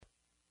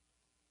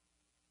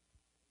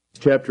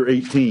chapter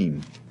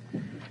 18.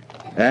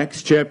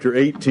 Acts chapter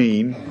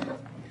 18.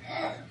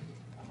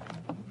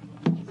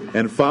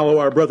 And follow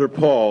our brother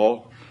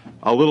Paul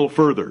a little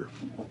further.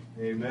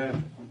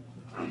 Amen.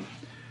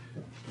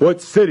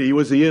 What city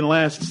was he in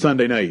last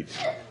Sunday night?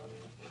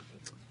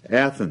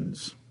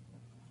 Athens.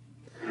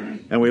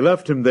 And we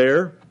left him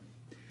there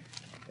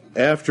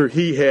after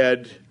he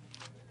had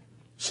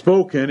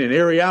spoken in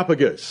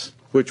Areopagus,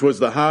 which was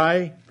the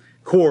high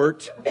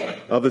court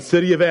of the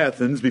city of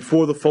Athens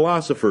before the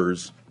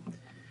philosophers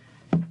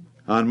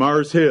on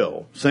Mars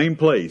Hill. Same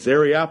place,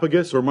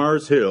 Areopagus or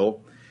Mars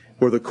Hill,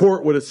 where the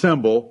court would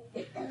assemble.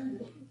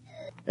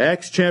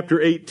 Acts chapter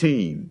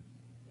 18.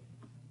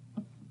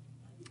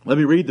 Let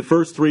me read the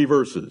first 3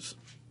 verses.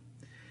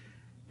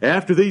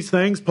 After these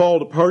things, Paul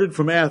departed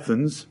from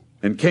Athens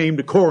and came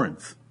to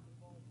Corinth,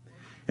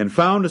 and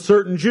found a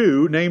certain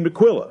Jew named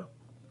Aquila,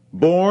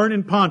 born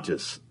in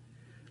Pontus,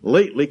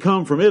 lately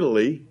come from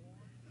Italy,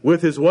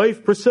 with his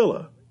wife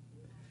Priscilla,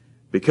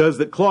 because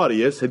that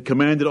Claudius had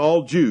commanded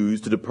all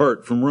Jews to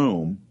depart from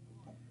Rome,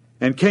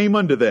 and came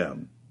unto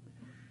them.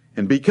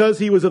 And because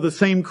he was of the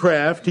same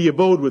craft, he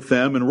abode with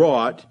them and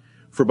wrought,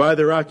 for by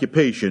their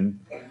occupation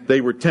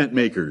they were tent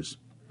makers.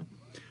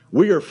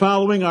 We are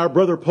following our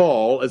brother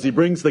Paul as he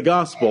brings the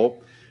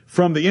gospel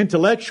from the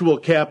intellectual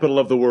capital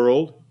of the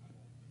world.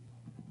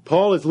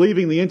 Paul is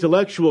leaving the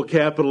intellectual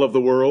capital of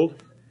the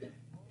world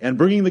and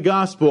bringing the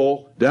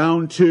gospel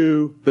down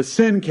to the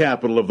sin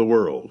capital of the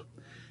world.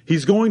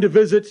 He's going to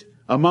visit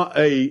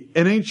an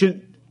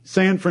ancient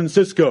San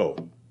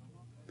Francisco,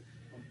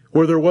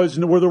 where there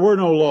were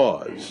no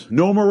laws,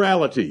 no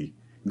morality,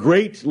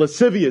 great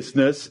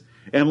lasciviousness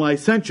and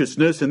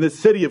licentiousness in this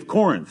city of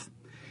Corinth.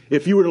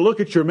 If you were to look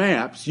at your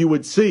maps, you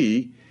would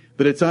see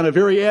that it's on a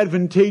very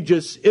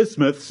advantageous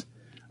isthmus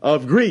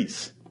of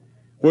Greece,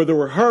 where there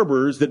were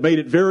harbors that made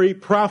it very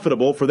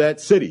profitable for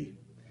that city.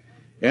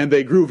 And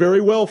they grew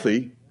very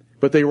wealthy,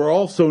 but they were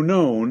also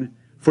known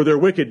for their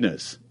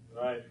wickedness.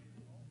 Right.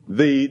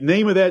 The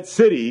name of that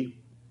city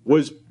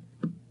was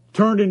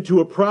turned into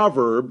a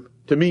proverb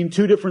to mean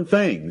 2 different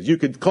things. You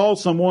could call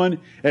someone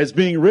as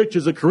being rich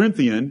as a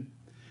Corinthian,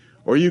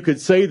 or you could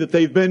say that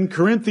they've been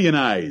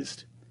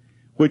Corinthianized,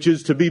 which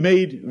is to be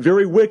made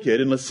very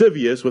wicked and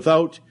lascivious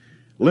without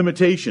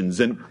limitations.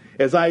 And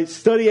as I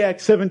study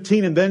Acts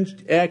 17 and then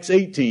Acts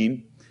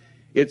 18,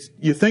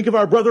 you think of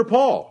our brother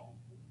Paul.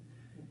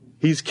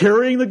 He's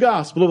carrying the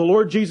gospel of the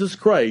Lord Jesus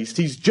Christ.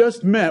 He's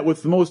just met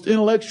with the most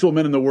intellectual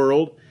men in the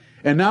world,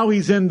 and now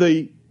he's in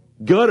the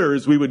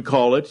gutters, we would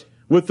call it,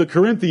 with the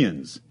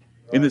Corinthians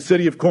in the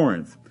city of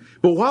Corinth.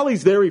 But while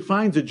he's there, he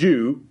finds a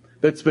Jew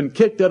that's been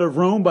kicked out of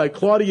Rome by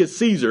Claudius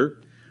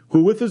Caesar,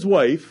 who with his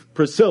wife,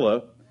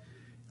 Priscilla,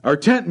 are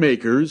tent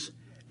makers,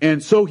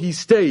 and so he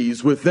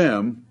stays with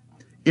them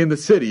in the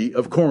city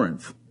of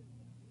Corinth.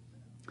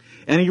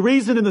 And he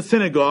reasoned in the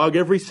synagogue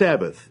every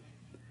Sabbath,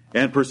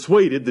 and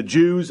persuaded the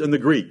Jews and the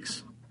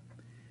Greeks.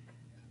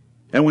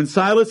 And when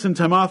Silas and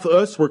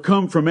Timotheus were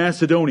come from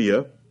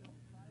Macedonia,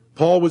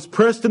 Paul was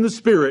pressed in the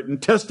Spirit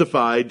and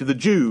testified to the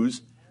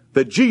Jews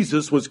that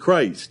Jesus was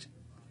Christ.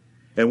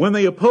 And when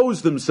they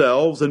opposed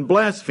themselves and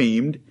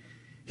blasphemed,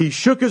 he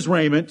shook his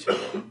raiment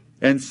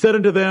and said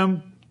unto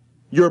them,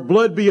 Your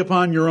blood be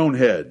upon your own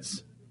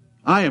heads.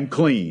 I am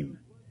clean.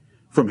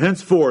 From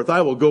henceforth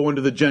I will go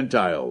unto the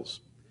Gentiles.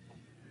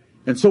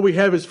 And so we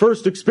have his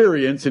first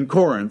experience in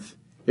Corinth.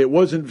 It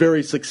wasn't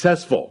very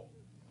successful,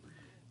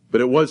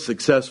 but it was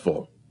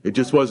successful. It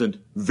just wasn't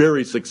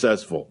very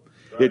successful.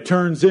 Right. It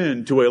turns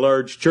into a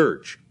large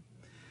church.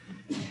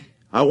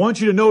 I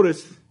want you to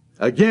notice,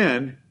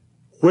 again,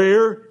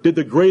 where did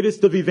the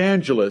greatest of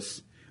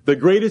evangelists, the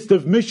greatest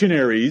of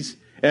missionaries,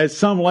 as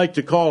some like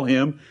to call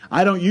him,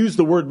 I don't use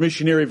the word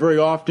missionary very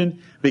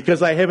often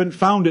because I haven't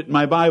found it in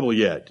my Bible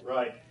yet.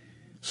 Right.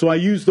 So I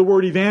use the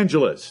word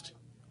evangelist.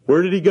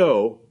 Where did he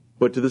go?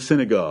 But to the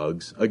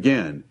synagogues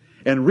again,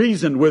 and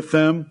reasoned with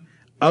them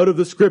out of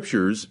the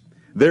Scriptures,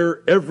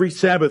 there every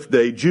Sabbath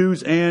day,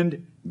 Jews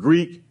and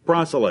Greek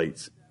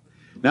proselytes.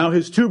 Now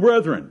his 2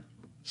 brethren,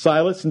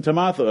 Silas and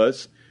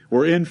Timotheus,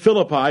 were in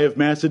Philippi of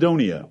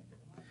Macedonia,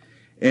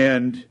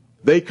 and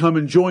they come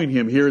and join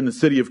him here in the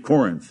city of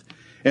Corinth.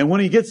 And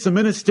when he gets some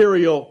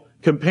ministerial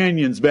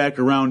companions back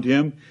around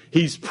him,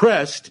 he's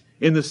pressed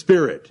in the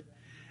Spirit.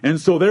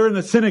 And so there in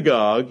the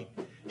synagogue,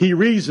 he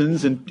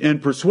reasons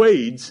and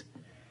persuades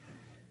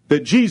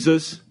that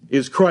Jesus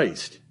is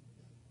Christ.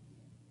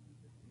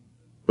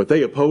 But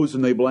they oppose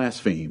and they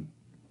blaspheme.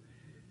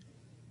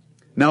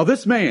 Now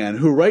this man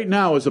who right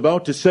now is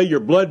about to say, Your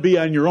blood be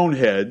on your own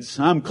heads,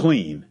 I'm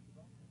clean.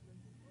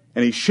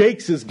 And he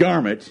shakes his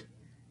garment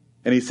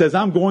and he says,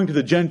 I'm going to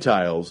the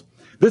Gentiles.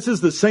 This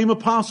is the same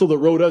apostle that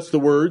wrote us the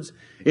words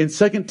in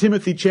 2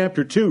 Timothy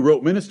chapter 2,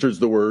 wrote ministers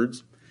the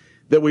words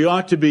that we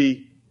ought to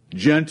be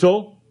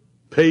gentle,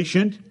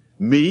 patient,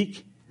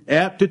 meek,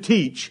 apt to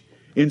teach,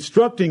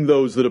 instructing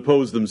those that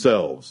oppose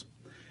themselves.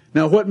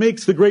 Now, what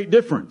makes the great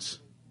difference?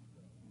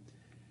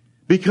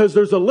 Because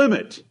there's a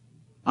limit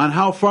on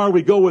how far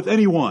we go with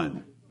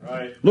anyone.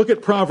 Right. Look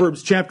at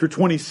Proverbs chapter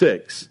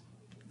 26.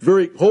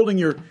 holding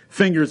your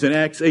fingers in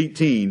Acts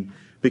 18,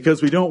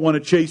 because we don't want to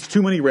chase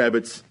too many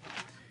rabbits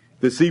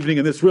this evening,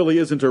 and this really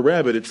isn't a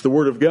rabbit, it's the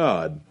Word of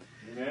God.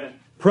 Amen.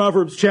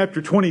 Proverbs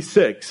chapter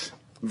 26,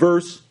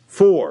 verse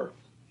 4.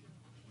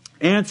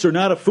 Answer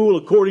not a fool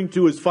according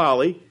to his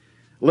folly,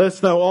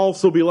 lest thou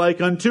also be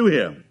like unto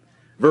him.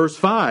 Verse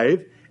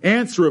 5.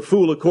 Answer a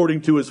fool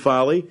according to his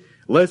folly,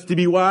 lest he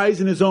be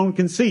wise in his own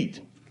conceit.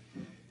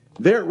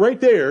 There, right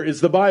there is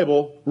the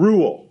Bible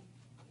rule.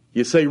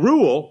 You say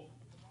rule?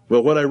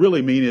 Well, what I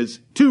really mean is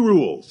two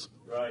rules.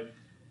 Right.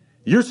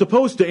 You're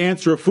supposed to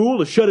answer a fool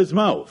to shut his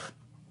mouth.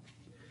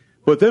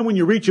 But then when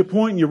you reach a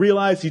point and you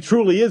realize he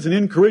truly is an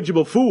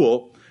incorrigible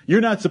fool,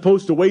 you're not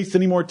supposed to waste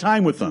any more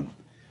time with him.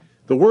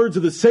 The words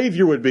of the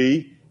Savior would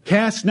be,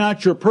 cast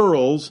not your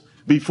pearls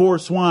before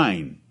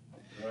swine.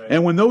 Right.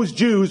 And when those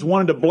Jews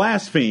wanted to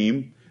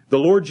blaspheme the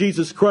Lord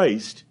Jesus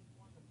Christ,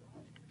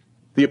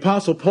 the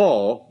Apostle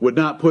Paul would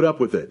not put up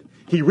with it.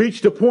 He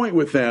reached a point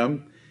with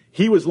them,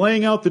 he was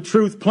laying out the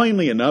truth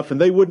plainly enough, and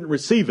they wouldn't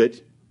receive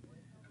it,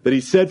 that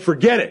he said,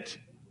 forget it.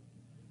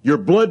 Your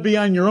blood be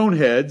on your own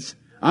heads.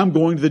 I'm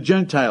going to the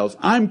Gentiles.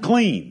 I'm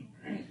clean.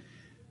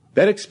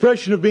 That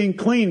expression of being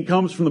clean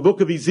comes from the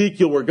book of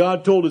Ezekiel, where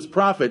God told his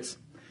prophets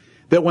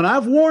that when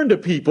I've warned a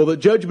people that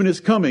judgment is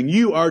coming,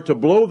 you are to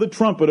blow the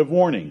trumpet of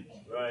warning.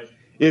 Right.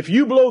 If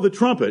you blow the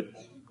trumpet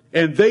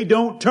and they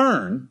don't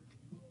turn,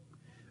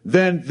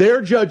 then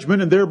their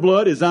judgment and their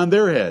blood is on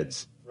their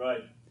heads.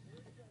 Right.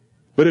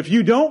 But if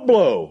you don't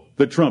blow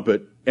the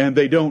trumpet and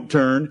they don't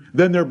turn,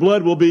 then their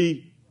blood will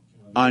be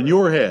on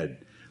your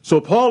head.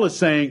 So Paul is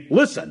saying,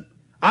 listen,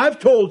 I've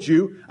told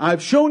you,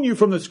 I've shown you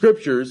from the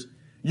scriptures,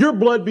 your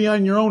blood be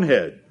on your own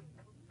head.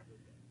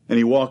 And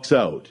he walks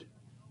out.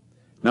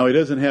 Now he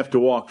doesn't have to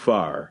walk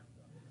far.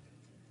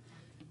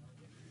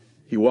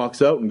 He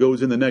walks out and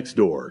goes in the next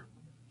door.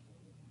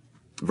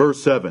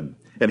 Verse 7.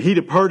 And he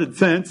departed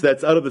thence,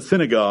 that's out of the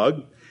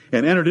synagogue,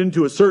 and entered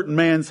into a certain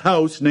man's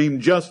house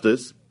named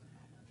Justus,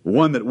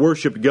 one that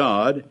worshipped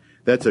God,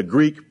 that's a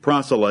Greek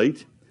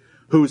proselyte,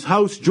 whose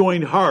house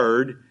joined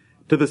hard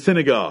to the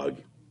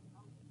synagogue.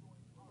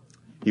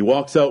 He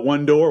walks out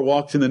one door,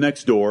 walks in the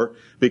next door,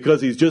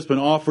 because he's just been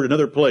offered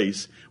another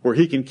place where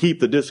he can keep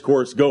the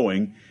discourse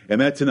going,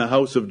 and that's in the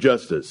house of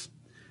Justus.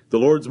 The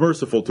Lord's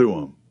merciful to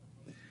him.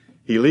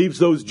 He leaves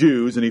those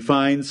Jews and he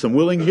finds some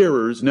willing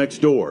hearers next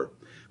door.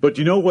 But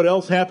you know what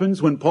else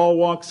happens when Paul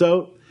walks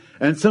out?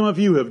 And some of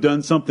you have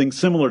done something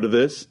similar to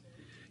this.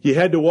 You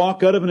had to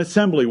walk out of an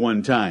assembly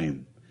one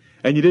time,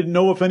 and you didn't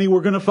know if any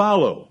were going to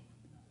follow.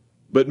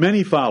 But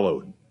many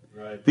followed.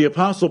 Right. The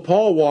Apostle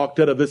Paul walked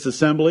out of this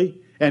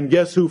assembly, and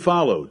guess who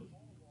followed?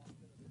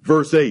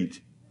 Verse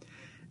 8.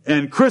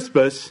 And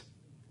Crispus,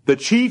 the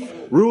chief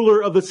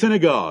ruler of the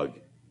synagogue,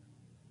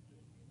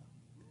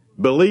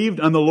 believed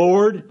on the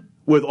Lord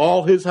with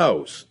all his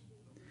house.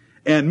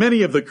 And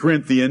many of the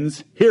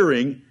Corinthians,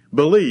 hearing,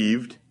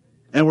 believed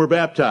and were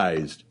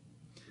baptized.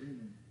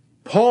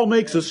 Paul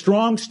makes a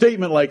strong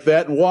statement like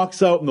that and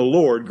walks out, and the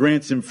Lord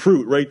grants him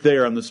fruit right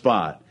there on the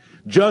spot.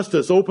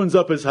 Justus opens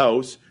up his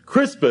house.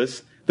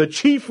 Crispus, the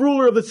chief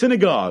ruler of the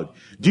synagogue.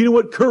 Do you know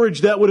what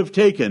courage that would have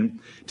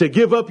taken to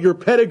give up your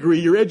pedigree,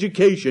 your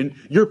education,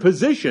 your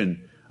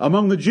position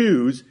among the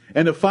Jews,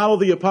 and to follow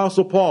the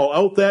Apostle Paul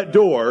out that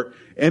door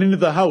and into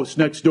the house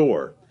next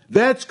door?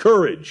 That's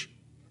courage.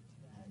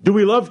 Do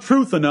we love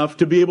truth enough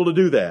to be able to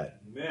do that?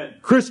 Amen.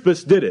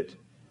 Crispus did it.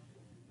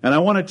 And I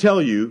want to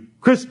tell you,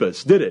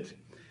 Crispus did it.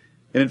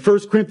 And in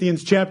 1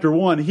 Corinthians chapter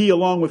 1, he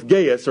along with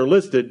Gaius are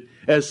listed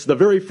as the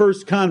very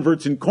first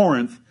converts in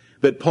Corinth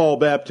that Paul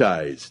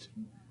baptized.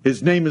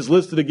 His name is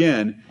listed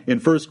again in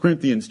 1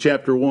 Corinthians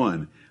chapter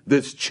 1.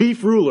 This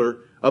chief ruler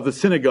of the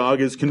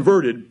synagogue is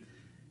converted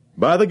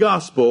by the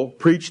gospel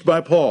preached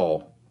by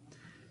Paul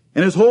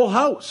and his whole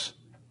house.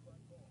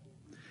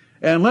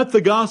 And let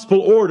the gospel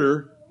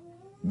order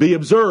be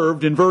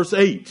observed in verse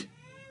 8.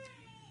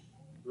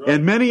 Right.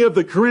 And many of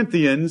the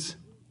Corinthians,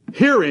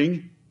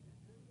 hearing,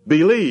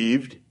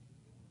 believed,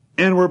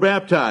 and were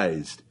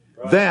baptized.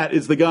 Right. That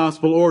is the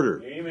gospel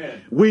order.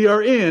 Amen. We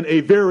are in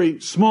a very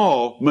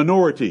small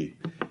minority.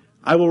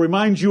 I will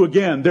remind you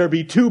again, there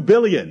be 2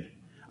 billion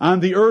on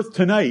the earth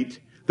tonight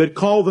that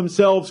call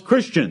themselves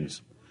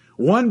Christians.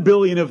 1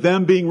 billion of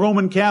them being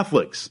Roman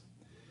Catholics.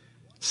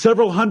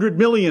 Several hundred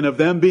million of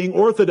them being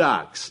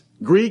Orthodox,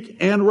 Greek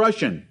and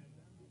Russian.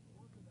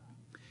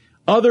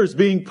 Others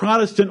being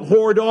Protestant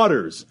whore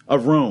daughters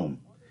of Rome.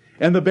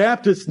 And the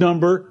Baptist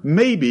number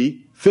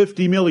maybe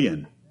 50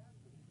 million.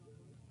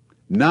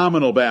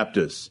 Nominal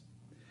Baptists.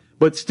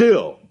 But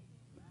still,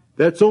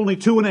 that's only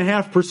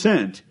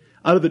 2.5%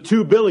 out of the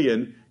 2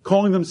 billion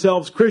calling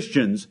themselves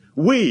Christians.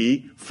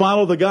 We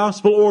follow the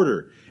gospel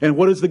order. And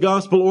what is the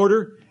gospel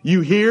order?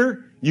 You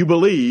hear, you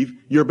believe,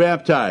 you're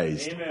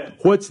baptized. Amen.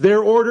 What's their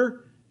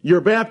order?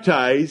 You're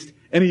baptized,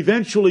 and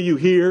eventually you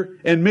hear,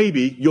 and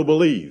maybe you'll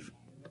believe.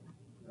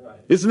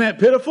 Isn't that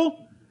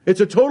pitiful?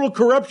 It's a total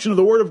corruption of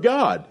the Word of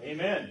God.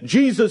 Amen.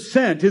 Jesus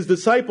sent his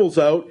disciples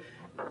out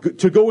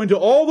to go into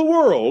all the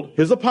world,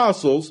 his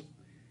apostles,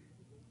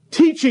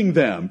 teaching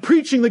them,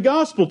 preaching the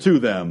gospel to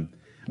them,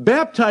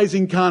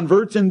 baptizing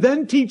converts and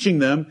then teaching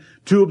them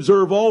to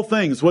observe all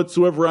things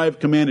whatsoever I have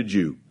commanded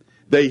you.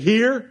 They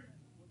hear,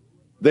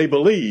 they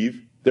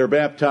believe, they're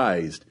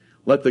baptized.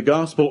 Let the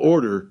gospel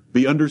order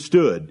be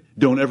understood.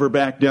 Don't ever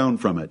back down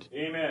from it.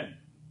 Amen.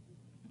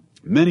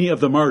 Many of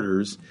the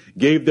martyrs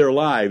gave their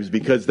lives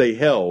because they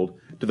held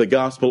to the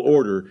gospel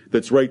order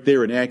that's right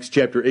there in Acts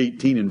chapter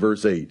 18 and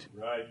verse 8.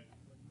 Right.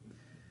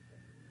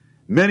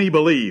 Many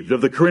believed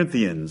of the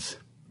Corinthians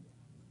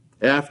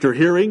after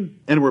hearing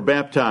and were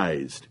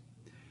baptized.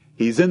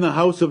 He's in the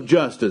house of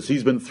justice.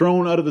 He's been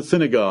thrown out of the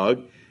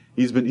synagogue.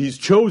 He's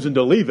chosen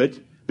to leave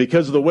it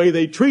because of the way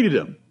they treated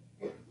him.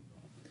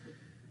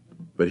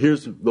 But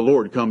here's the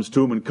Lord comes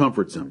to him and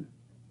comforts him.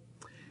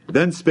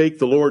 Then spake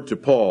the Lord to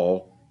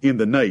Paul in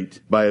the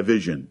night by a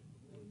vision.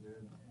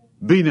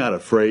 Be not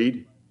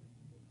afraid,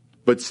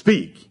 but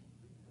speak,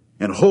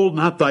 and hold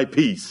not thy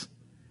peace.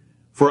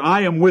 For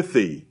I am with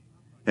thee,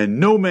 and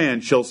no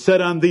man shall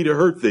set on thee to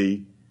hurt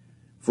thee,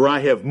 for I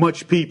have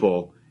much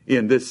people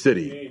in this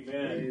city.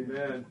 Amen.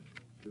 Amen.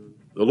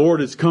 The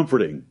Lord is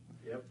comforting.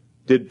 Yep.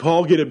 Did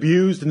Paul get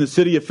abused in the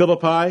city of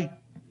Philippi?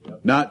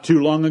 Yep. Not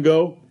too long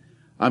ago.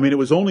 I mean, it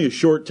was only a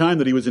short time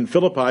that he was in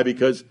Philippi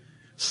because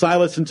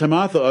Silas and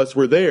Timotheus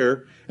were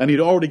there, and he'd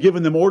already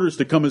given them orders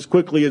to come as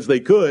quickly as they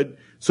could,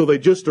 so they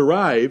just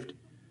arrived.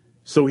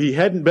 So he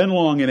hadn't been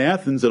long in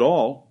Athens at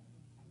all.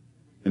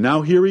 And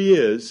now here he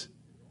is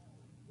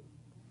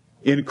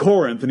in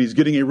Corinth, and he's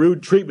getting a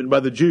rude treatment by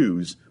the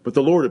Jews. But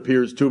the Lord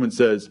appears to him and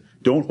says,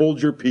 don't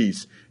hold your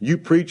peace. You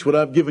preach what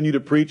I've given you to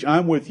preach.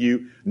 I'm with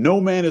you.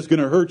 No man is going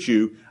to hurt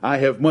you. I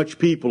have much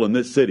people in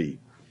this city.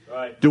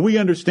 Right. Do we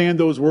understand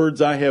those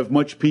words, I have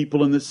much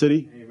people in this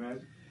city?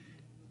 Amen.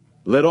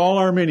 Let all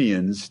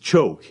Arminians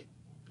choke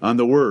on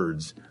the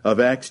words of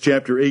Acts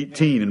chapter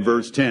 18 and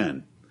verse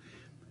 10.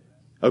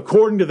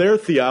 According to their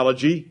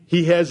theology,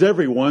 he has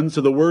everyone,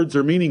 so the words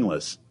are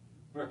meaningless.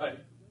 Right.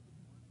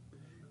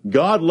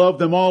 God loved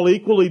them all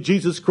equally.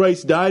 Jesus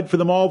Christ died for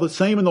them all the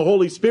same, and the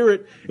Holy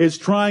Spirit is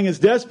trying as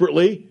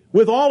desperately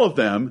with all of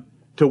them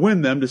to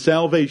win them to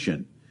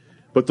salvation.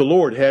 But the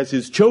Lord has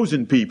his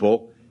chosen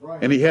people,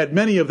 and he had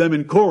many of them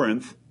in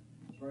Corinth,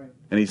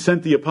 and he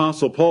sent the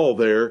Apostle Paul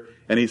there,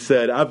 and he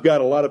said, I've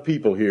got a lot of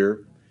people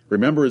here.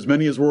 Remember, as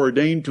many as were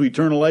ordained to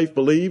eternal life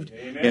believed.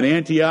 Amen. In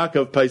Antioch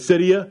of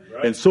Pisidia,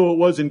 Right. and so it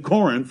was in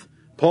Corinth.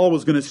 Paul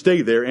was going to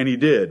stay there, and he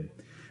did.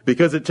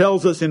 Because it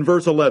tells us in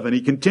verse 11,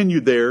 he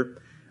continued there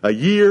a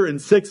year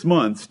and 6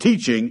 months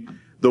teaching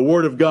the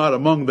word of God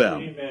among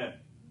them. Amen.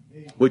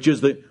 Which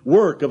is the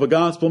work of a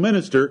gospel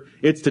minister.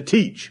 It's to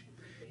teach.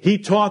 He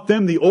taught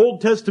them the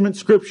Old Testament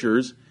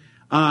scriptures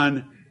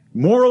on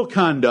moral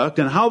conduct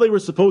and how they were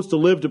supposed to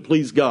live to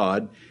please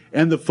God,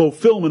 and the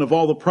fulfillment of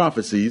all the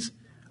prophecies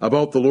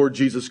about the Lord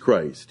Jesus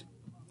Christ.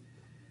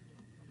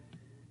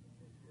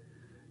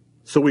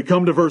 So we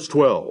come to verse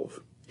 12.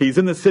 He's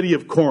in the city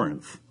of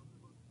Corinth.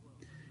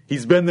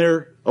 He's been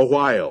there a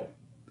while.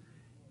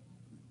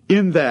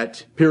 In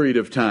that period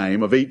of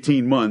time of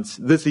 18 months,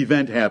 this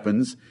event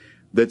happens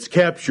that's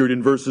captured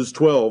in verses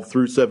 12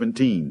 through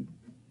 17.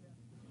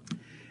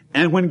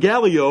 And when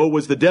Gallio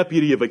was the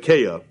deputy of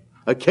Achaia,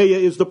 Achaia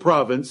is the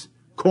province,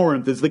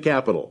 Corinth is the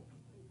capital.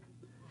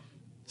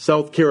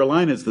 South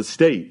Carolina is the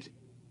state.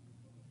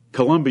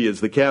 Columbia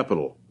is the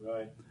capital.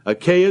 Right.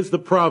 Achaia is the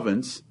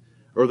province,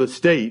 or the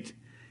state,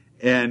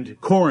 and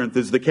Corinth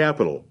is the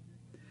capital.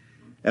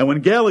 And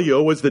when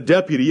Gallio was the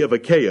deputy of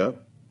Achaia,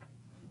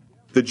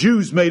 the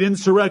Jews made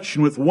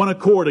insurrection with one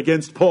accord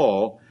against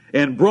Paul,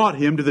 and brought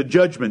him to the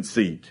judgment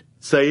seat,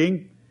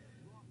 saying,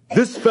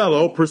 This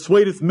fellow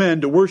persuadeth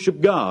men to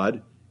worship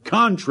God,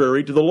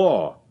 contrary to the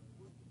law.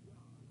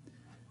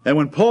 And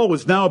when Paul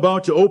was now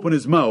about to open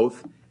his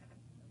mouth,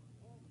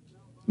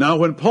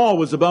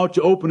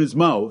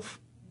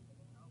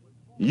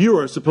 you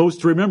are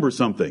supposed to remember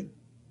something.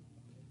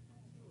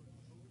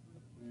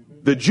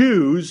 The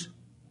Jews,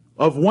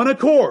 of one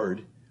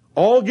accord,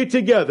 all get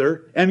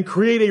together and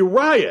create a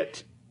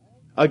riot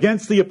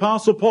against the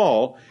Apostle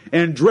Paul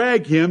and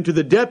drag him to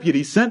the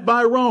deputy sent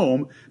by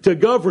Rome to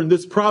govern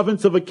this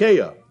province of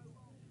Achaia.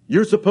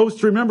 You're supposed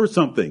to remember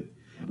something.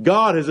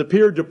 God has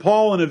appeared to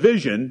Paul in a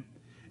vision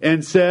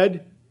and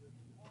said,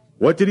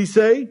 what did he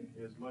say?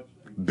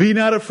 Be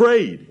not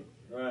afraid.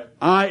 Right.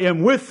 I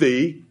am with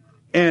thee,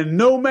 and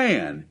no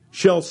man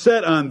shall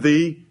set on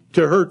thee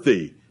to hurt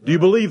thee. Do you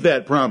believe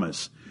that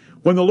promise?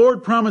 When the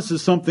Lord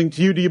promises something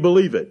to you, do you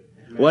believe it?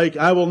 Amen. Like,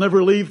 I will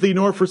never leave thee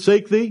nor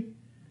forsake thee?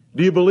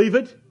 Do you believe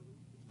it?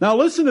 Now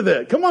listen to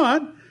that. Come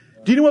on.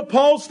 Do you know what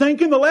Paul's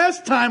thinking? The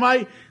last time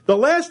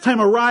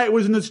a riot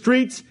was in the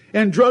streets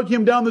and drug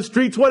him down the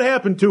streets, what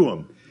happened to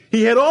him?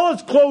 He had all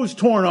his clothes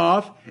torn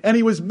off, and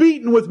he was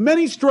beaten with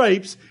many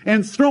stripes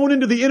and thrown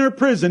into the inner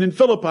prison in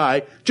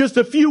Philippi just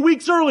a few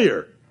weeks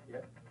earlier.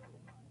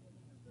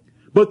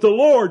 But the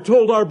Lord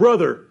told our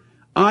brother,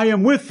 I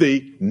am with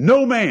thee,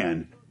 no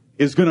man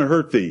is going to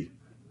hurt thee.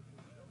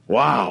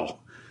 Wow.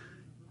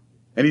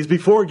 And he's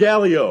before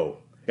Gallio,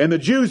 and the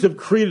Jews have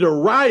created a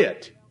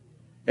riot.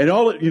 And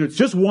it's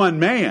just one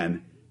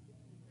man.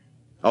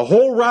 A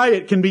whole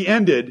riot can be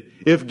ended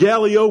if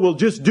Gallio will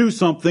just do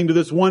something to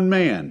this one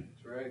man.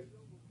 That's right.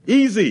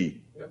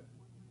 Easy. Yep.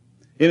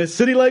 In a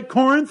city like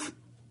Corinth,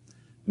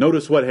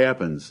 notice what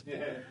happens.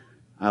 Yeah.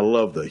 I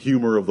love the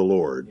humor of the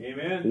Lord.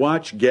 Amen.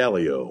 Watch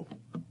Gallio,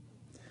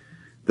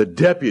 the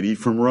deputy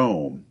from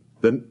Rome.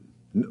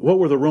 What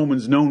were the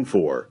Romans known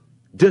for?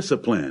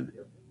 Discipline.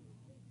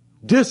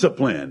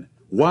 Discipline.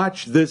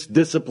 Watch this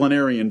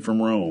disciplinarian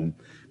from Rome,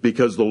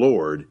 because the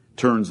Lord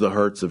turns the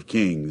hearts of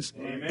kings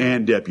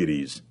and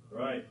deputies.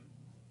 Right.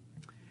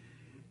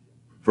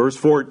 Verse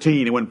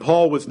 14, and when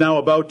Paul was now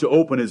about to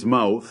open his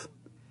mouth,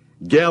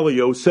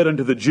 Gallio said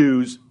unto the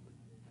Jews,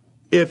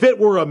 if it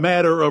were a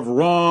matter of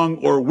wrong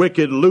or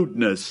wicked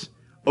lewdness,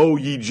 O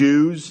ye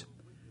Jews,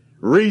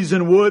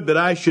 reason would that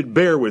I should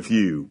bear with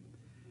you.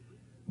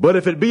 But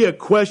if it be a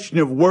question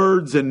of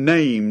words and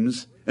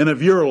names, and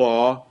of your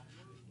law,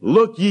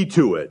 look ye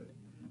to it,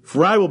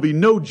 for I will be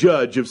no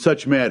judge of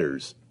such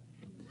matters.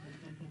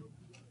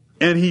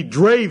 And he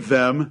drave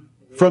them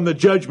from the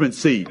judgment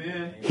seat.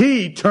 Amen.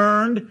 He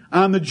turned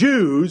on the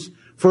Jews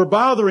for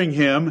bothering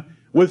him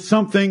with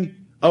something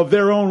of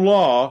their own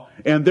law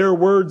and their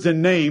words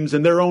and names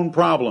and their own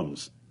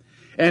problems.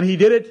 And he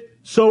did it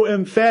so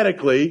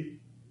emphatically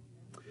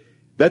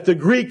that the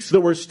Greeks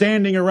that were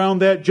standing around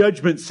that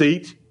judgment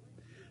seat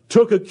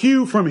took a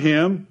cue from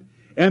him,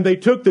 and they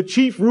took the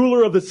chief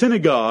ruler of the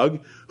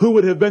synagogue, who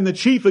would have been the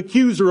chief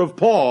accuser of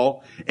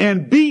Paul,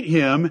 and beat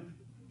him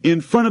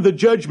in front of the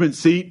judgment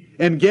seat,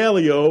 and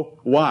Gallio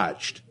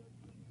watched.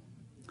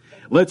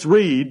 Let's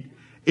read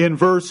in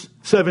verse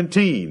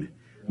 17.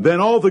 Then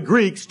all the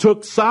Greeks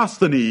took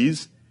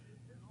Sosthenes,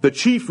 the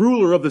chief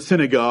ruler of the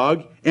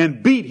synagogue,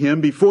 and beat him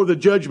before the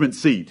judgment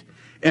seat.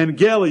 And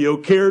Gallio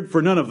cared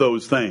for none of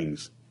those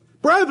things.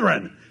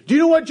 Brethren, do you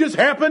know what just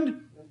happened?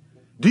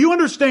 Do you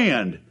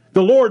understand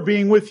the Lord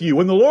being with you?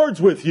 When the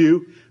Lord's with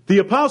you, the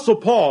Apostle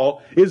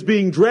Paul is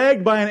being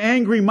dragged by an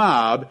angry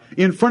mob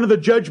in front of the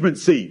judgment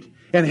seat.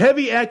 And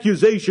heavy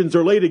accusations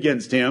are laid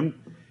against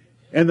him.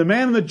 And the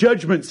man in the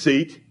judgment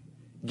seat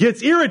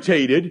gets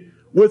irritated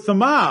with the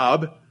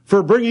mob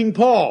for bringing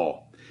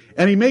Paul.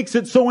 And he makes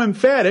it so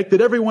emphatic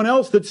that everyone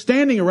else that's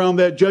standing around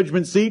that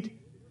judgment seat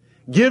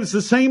gives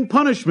the same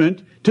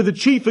punishment to the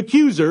chief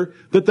accuser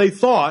that they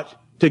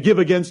thought to give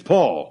against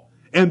Paul.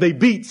 And they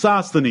beat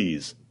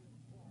Sosthenes.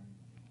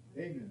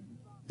 Amen.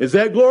 Is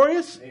that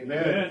glorious?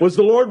 Amen. Was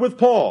the Lord with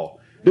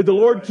Paul? Did the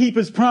Lord keep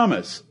his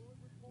promise?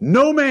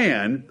 No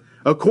man,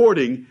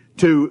 according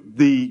to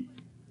the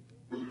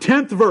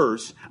 10th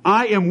verse,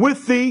 I am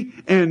with thee,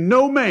 and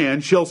no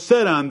man shall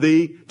set on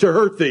thee to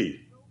hurt thee.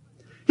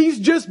 He's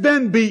just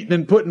been beaten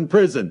and put in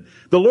prison.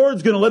 The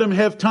Lord's going to let him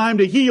have time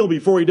to heal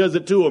before he does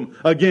it to him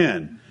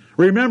again.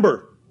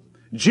 Remember,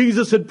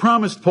 Jesus had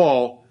promised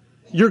Paul,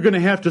 you're going to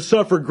have to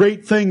suffer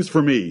great things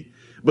for me.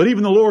 But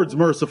even the Lord's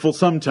merciful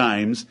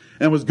sometimes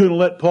and was going to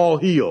let Paul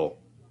heal.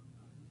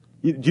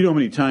 Do you know how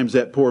many times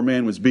that poor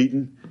man was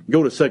beaten?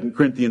 Go to 2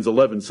 Corinthians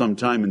 11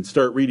 sometime and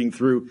start reading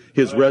through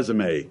his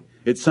resume.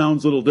 It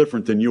sounds a little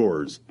different than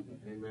yours.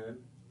 Amen.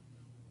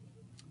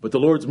 But the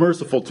Lord's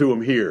merciful to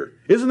him here.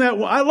 Isn't that?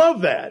 I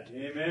love that.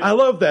 Amen. I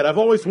love that. I've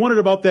always wondered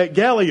about that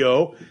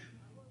Gallio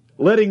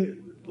letting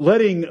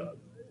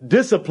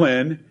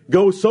discipline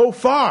go so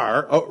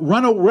far,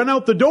 run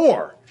out the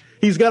door.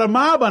 He's got a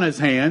mob on his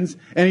hands,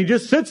 and he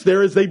just sits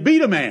there as they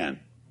beat a man.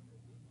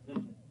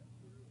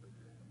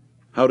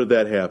 How did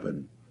that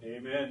happen?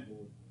 Amen.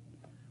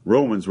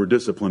 Romans were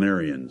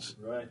disciplinarians.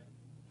 Right.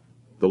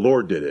 The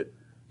Lord did it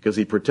because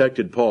he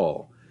protected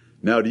Paul.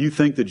 Now, do you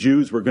think the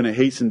Jews were going to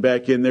hasten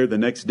back in there the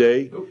next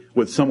day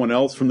with someone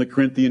else from the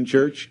Corinthian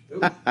church?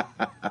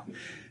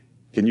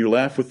 Can you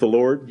laugh with the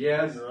Lord?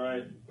 Yes.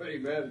 Right.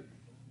 Amen.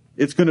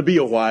 It's going to be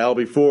a while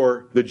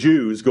before the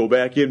Jews go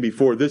back in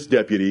before this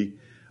deputy,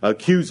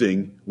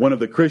 accusing one of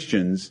the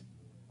Christians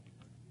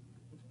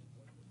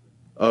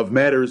of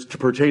matters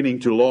pertaining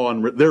to law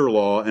and their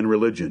law and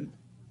religion.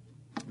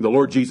 The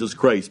Lord Jesus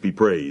Christ be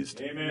praised.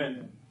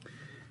 Amen.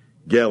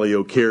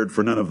 Gallio cared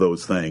for none of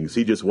those things.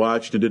 He just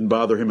watched and didn't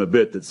bother him a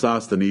bit that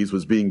Sosthenes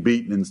was being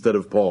beaten instead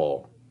of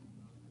Paul.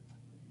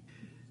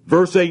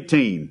 Verse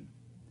 18.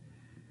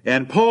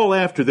 And Paul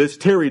after this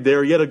tarried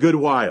there yet a good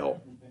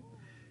while,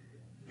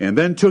 and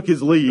then took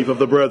his leave of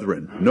the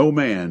brethren. No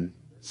man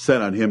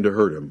set on him to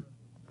hurt him.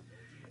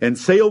 And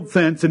sailed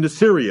thence into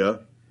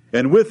Syria,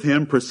 and with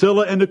him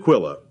Priscilla and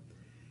Aquila,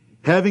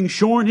 having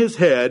shorn his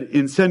head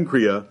in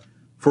Cenchrea,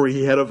 for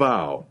he had a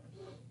vow.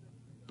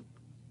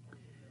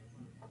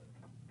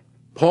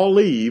 Paul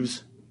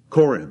leaves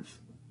Corinth.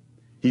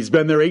 He's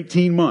been there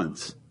 18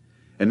 months.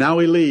 And now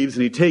he leaves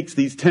and he takes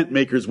these tent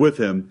makers with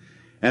him.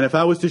 And if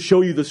I was to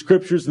show you the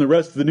scriptures and the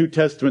rest of the New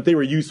Testament, they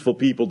were useful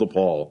people to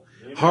Paul.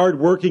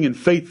 Hardworking and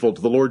faithful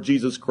to the Lord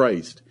Jesus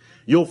Christ.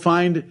 You'll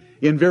find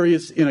in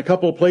a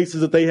couple of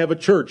places that they have a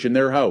church in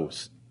their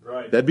house.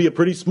 Right. That'd be a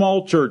pretty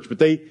small church, but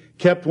they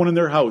kept one in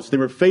their house. They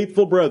were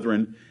faithful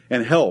brethren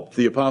and helped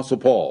the Apostle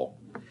Paul.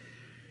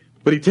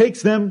 But he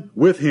takes them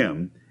with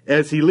him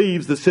as he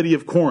leaves the city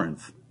of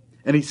Corinth.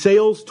 And he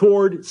sails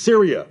toward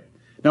Syria.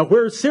 Now,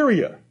 where's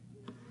Syria?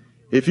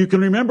 If you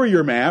can remember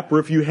your map, or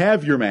if you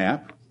have your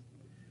map,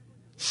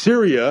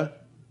 Syria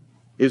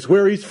is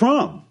where he's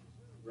from.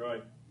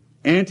 Right.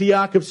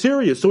 Antioch of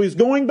Syria. So he's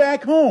going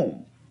back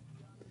home.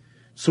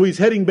 So he's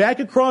heading back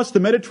across the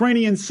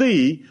Mediterranean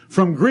Sea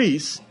from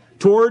Greece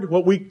toward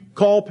what we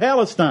call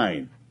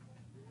Palestine.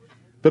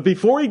 But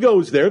before he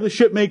goes there, the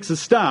ship makes a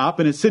stop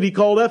in a city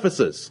called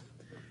Ephesus.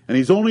 And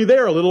he's only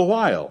there a little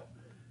while.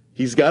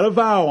 He's got a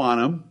vow on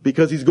him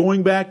because he's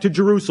going back to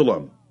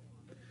Jerusalem.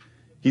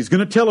 He's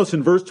going to tell us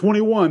in verse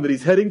 21 that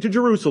he's heading to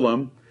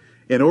Jerusalem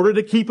in order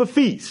to keep a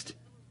feast.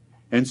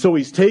 And so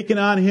he's taken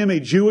on him a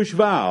Jewish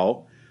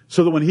vow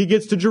so that when he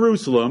gets to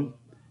Jerusalem,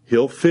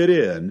 he'll fit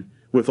in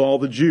with all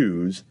the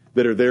Jews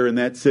that are there in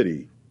that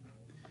city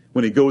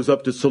when he goes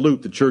up to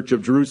salute the church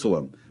of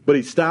Jerusalem. But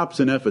he stops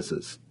in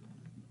Ephesus.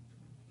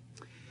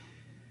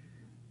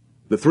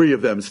 The three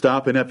of them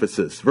stop in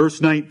Ephesus.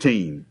 Verse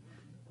 19.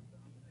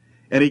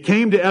 And he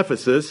came to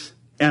Ephesus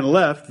and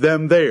left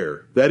them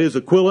there. That is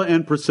Aquila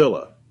and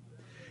Priscilla.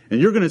 And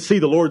you're going to see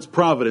the Lord's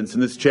providence in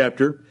this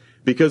chapter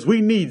because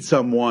we need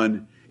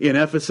someone in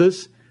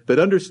Ephesus that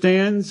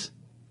understands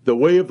the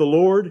way of the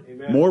Lord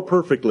Amen. More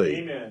perfectly.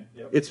 Amen.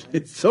 Yep.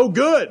 It's so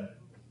good.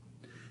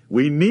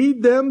 We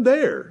need them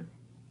there.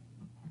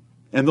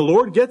 And the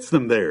Lord gets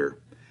them there.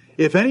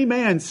 If any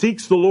man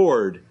seeks the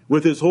Lord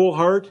with his whole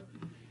heart,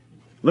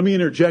 let me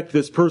interject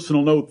this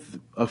personal note.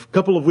 A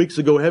couple of weeks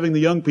ago, having the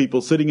young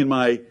people sitting in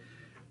my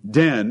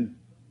den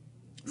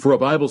for a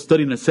Bible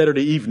study on a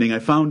Saturday evening, I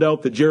found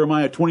out that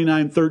Jeremiah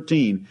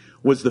 29:13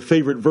 was the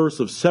favorite verse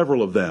of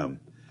several of them,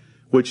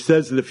 which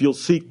says that if you'll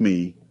seek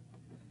me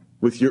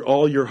with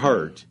all your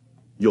heart,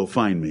 you'll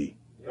find me.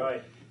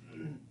 Right.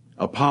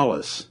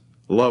 Apollos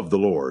loved the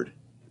Lord,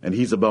 and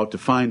he's about to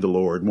find the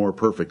Lord more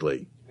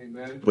perfectly.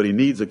 Amen. But he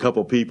needs a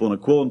couple people, and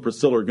Aquila and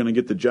Priscilla are going to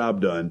get the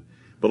job done.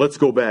 But let's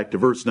go back to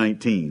verse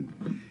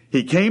 19.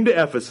 He came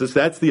to Ephesus,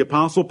 that's the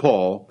Apostle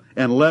Paul,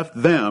 and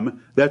left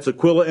them, that's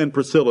Aquila and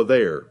Priscilla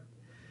there.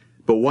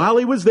 But while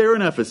he was there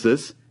in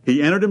Ephesus,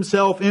 he entered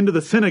himself into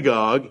the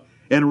synagogue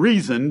and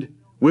reasoned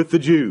with the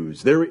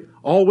Jews. They're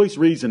always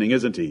reasoning,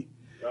 isn't he?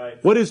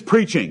 Right. What is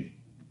preaching?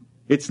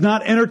 It's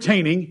not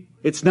entertaining.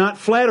 It's not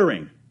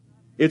flattering.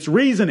 It's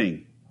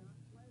reasoning.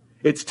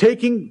 It's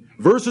taking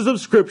verses of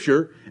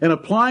Scripture and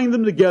applying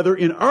them together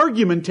in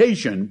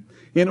argumentation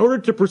in order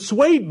to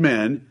persuade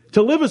men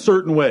to live a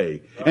certain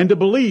way and to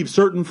believe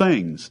certain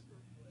things.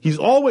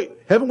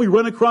 Haven't we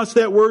run across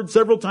that word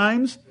several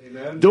times?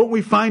 Amen. Don't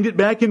we find it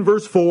back in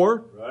verse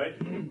 4? Right.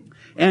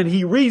 And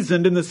he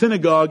reasoned in the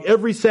synagogue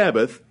every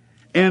Sabbath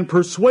and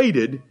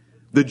persuaded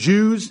the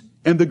Jews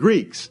and the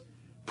Greeks.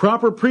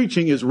 Proper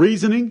preaching is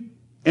reasoning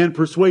and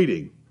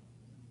persuading.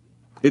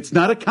 It's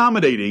not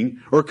accommodating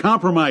or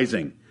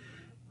compromising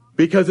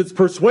because it's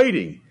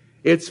persuading.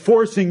 It's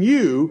forcing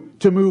you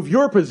to move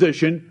your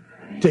position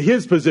to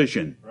his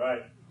position.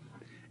 Right.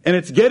 And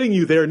it's getting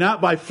you there not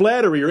by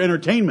flattery or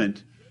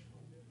entertainment,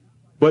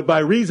 but by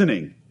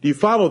reasoning. Do you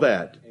follow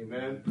that?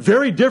 Amen.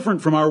 Very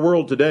different from our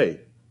world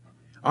today.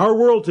 Our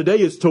world today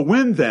is to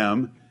win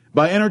them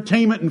by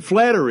entertainment and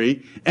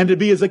flattery and to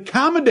be as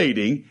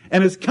accommodating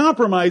and as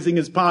compromising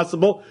as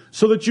possible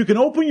so that you can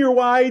open your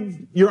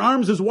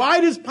arms as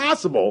wide as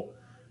possible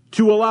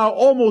to allow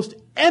almost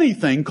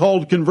anything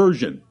called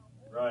conversion.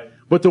 Right.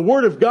 But the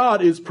Word of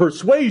God is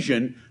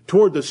persuasion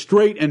toward the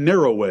straight and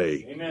narrow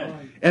way.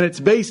 Amen. And it's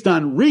based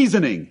on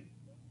reasoning,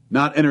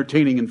 not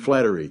entertaining and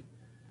flattery.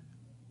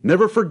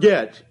 Never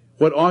forget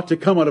what ought to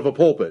come out of a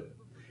pulpit.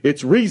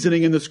 It's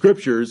reasoning in the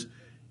Scriptures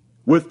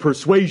with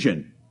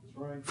persuasion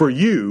for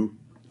you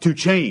to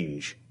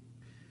change.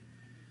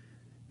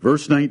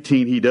 Verse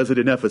 19, he does it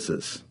in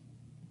Ephesus.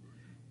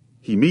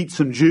 He meets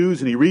some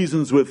Jews and he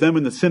reasons with them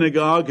in the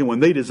synagogue, and when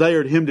they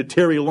desired him to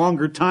tarry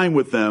longer time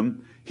with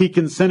them, he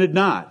consented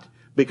not,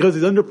 because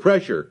he's under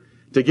pressure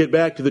to get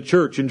back to the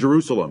church in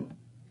Jerusalem.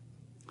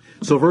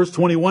 So verse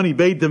 21, he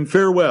bade them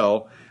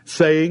farewell,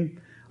 saying,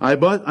 I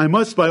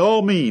must by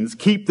all means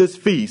keep this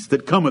feast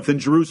that cometh in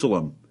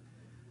Jerusalem.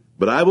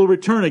 But I will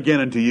return again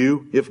unto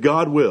you, if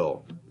God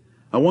will.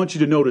 I want you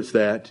to notice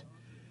that.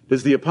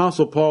 Does the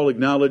Apostle Paul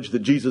acknowledge that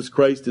Jesus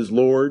Christ is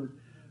Lord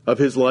of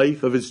his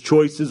life, of his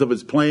choices, of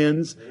his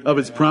plans, of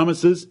his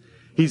promises?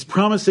 He's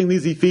promising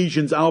these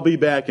Ephesians, I'll be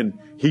back, and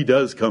he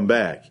does come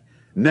back.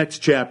 Next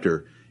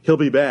chapter, he'll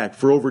be back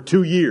for over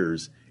 2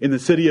 years in the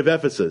city of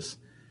Ephesus.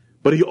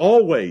 But he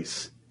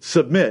always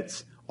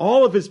submits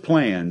all of his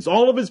plans,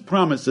 all of his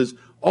promises,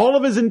 all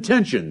of his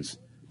intentions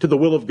to the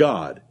will of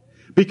God.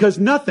 Because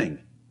nothing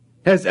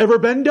has ever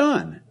been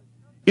done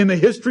in the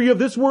history of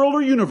this world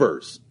or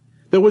universe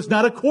that was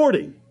not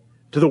according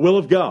to the will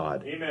of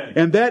God. Amen.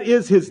 And that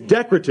is his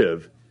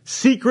decorative,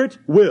 secret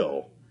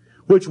will,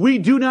 which we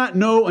do not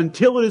know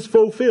until it is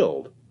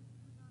fulfilled.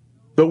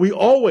 But we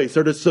always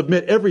are to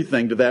submit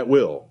everything to that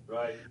will.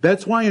 Right.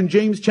 That's why in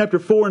James chapter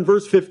 4 and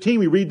verse 15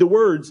 we read the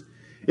words,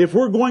 if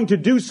we're going to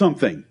do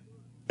something,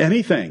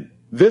 anything,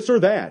 this or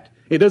that,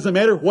 it doesn't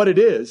matter what it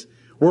is,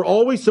 we're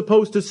always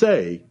supposed to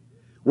say,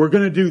 we're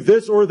going to do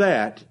this or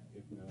that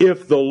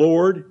if the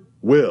Lord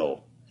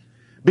will.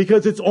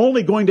 Because it's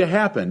only going to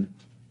happen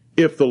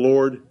if the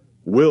Lord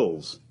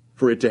wills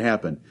for it to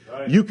happen.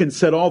 Right. You can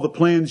set all the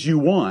plans you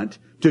want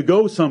to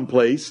go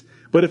someplace,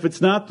 but if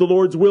it's not the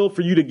Lord's will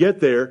for you to get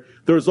there,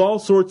 there's all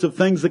sorts of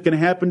things that can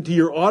happen to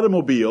your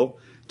automobile,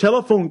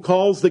 telephone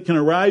calls that can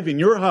arrive in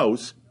your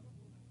house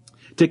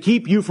to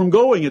keep you from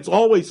going. It's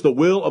always the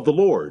will of the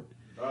Lord.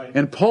 Right.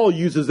 And Paul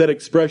uses that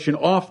expression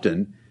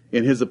often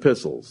in his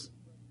epistles.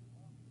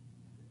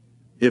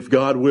 If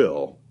God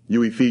will,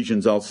 you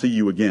Ephesians, I'll see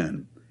you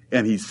again.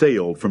 And he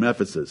sailed from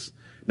Ephesus.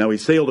 Now he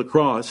sailed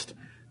across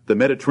the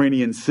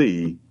Mediterranean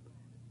Sea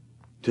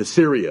to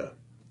Syria.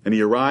 And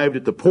he arrived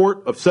at the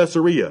port of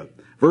Caesarea.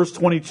 Verse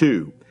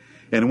 22.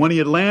 And when he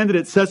had landed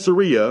at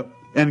Caesarea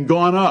and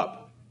gone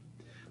up.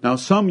 Now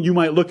some you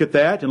might look at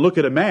that and look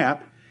at a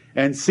map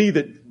and see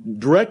that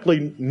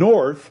directly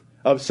north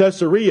of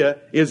Caesarea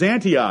is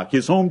Antioch,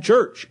 his home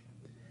church.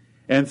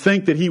 And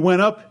think that he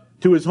went up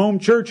to his home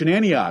church in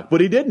Antioch. But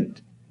he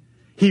didn't.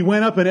 He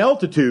went up in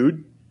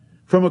altitude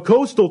from a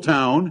coastal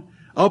town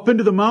up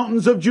into the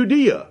mountains of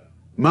Judea,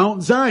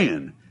 Mount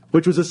Zion,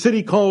 which was a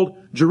city called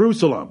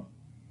Jerusalem.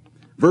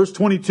 Verse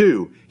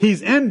 22,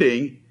 he's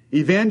ending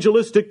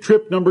evangelistic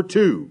trip number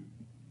 2.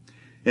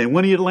 And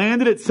when he had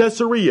landed at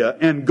Caesarea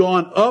and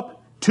gone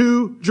up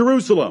to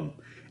Jerusalem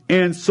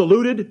and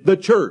saluted the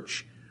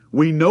church,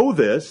 we know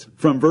this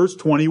from verse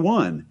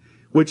 21,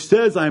 which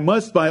says, I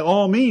must by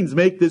all means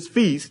make this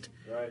feast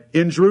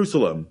in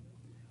Jerusalem.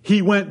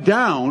 He went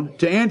down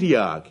to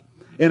Antioch.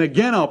 And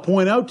again, I'll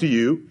point out to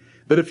you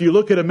that if you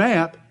look at a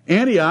map,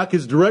 Antioch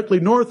is directly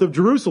north of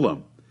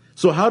Jerusalem.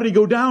 So how did he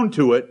go down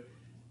to it?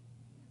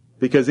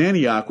 Because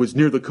Antioch was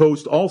near the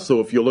coast also,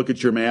 if you look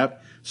at your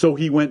map. So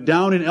he went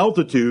down in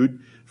altitude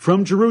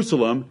from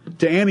Jerusalem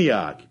to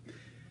Antioch.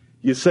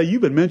 You say,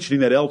 you've been mentioning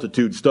that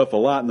altitude stuff a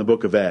lot in the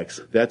book of Acts.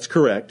 That's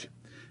correct.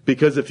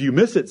 Because if you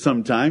miss it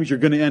sometimes, you're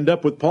going to end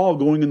up with Paul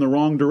going in the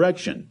wrong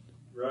direction.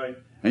 Right.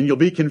 And you'll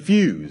be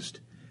confused.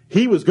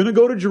 He was going to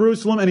go to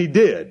Jerusalem, and he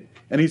did.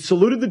 And he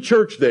saluted the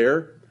church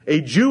there, a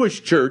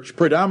Jewish church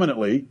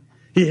predominantly.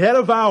 He had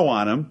a vow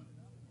on him.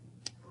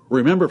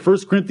 Remember,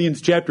 1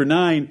 Corinthians chapter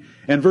 9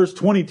 and verse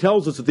 20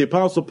 tells us that the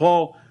Apostle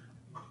Paul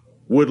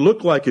would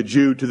look like a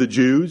Jew to the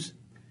Jews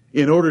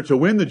in order to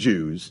win the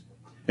Jews.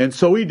 And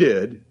so he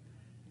did.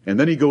 And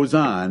then he goes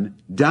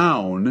on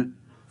down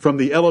from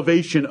the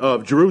elevation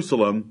of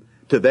Jerusalem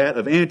to that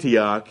of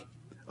Antioch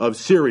of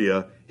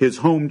Syria, his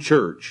home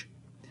church.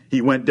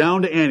 He went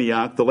down to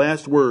Antioch, the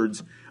last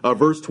words of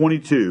verse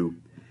 22.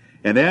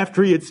 And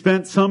after he had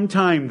spent some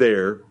time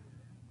there,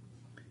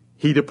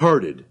 he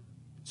departed.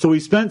 So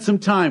he spent some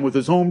time with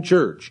his home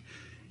church.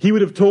 He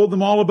would have told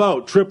them all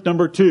about trip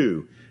number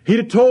 2. He'd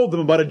have told them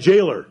about a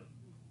jailer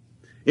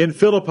in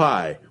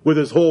Philippi with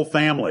his whole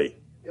family.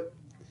 Yep.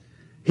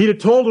 He'd have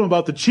told them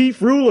about the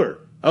chief ruler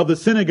of the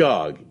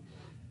synagogue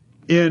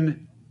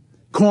in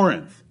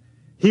Corinth.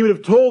 He would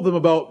have told them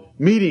about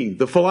meeting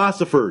the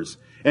philosophers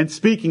and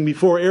speaking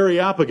before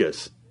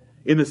Areopagus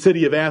in the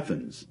city of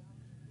Athens.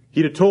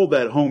 He'd have told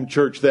that home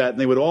church that, and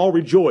they would all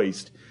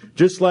rejoiced,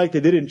 just like they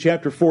did in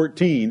chapter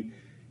 14,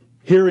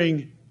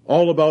 hearing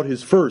all about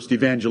his first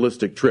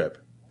evangelistic trip.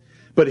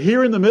 But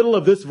here in the middle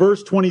of this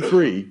verse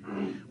 23,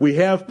 we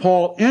have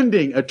Paul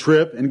ending a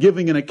trip and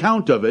giving an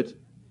account of it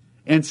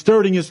and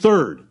starting his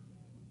third.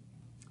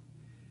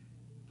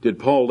 Did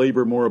Paul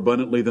labor more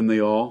abundantly than they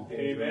all?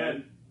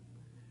 Amen.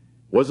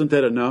 Wasn't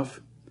that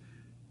enough?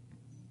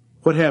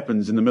 What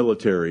happens in the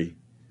military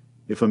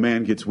if a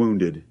man gets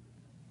wounded?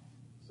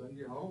 Send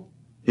you home.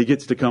 He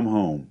gets to come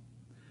home.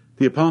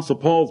 The Apostle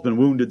Paul's been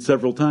wounded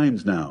several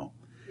times now.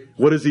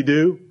 What does he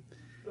do?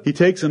 He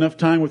takes enough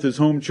time with his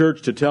home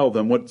church to tell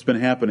them what's been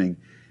happening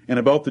and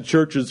about the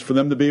churches for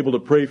them to be able to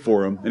pray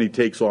for him, and he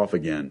takes off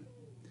again.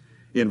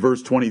 In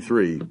verse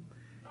 23,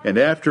 and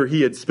after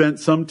he had spent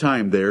some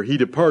time there, he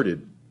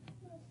departed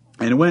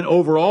and went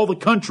over all the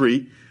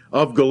country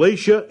of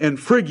Galatia and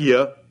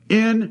Phrygia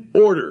in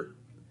order,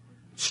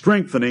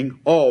 strengthening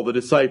all the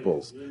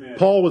disciples. Amen.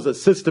 Paul was a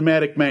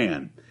systematic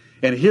man.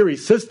 And here he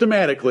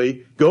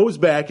systematically goes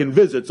back and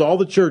visits all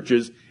the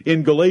churches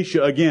in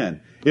Galatia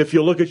again. If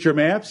you look at your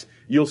maps,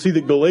 you'll see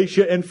that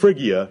Galatia and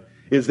Phrygia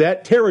is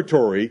that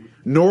territory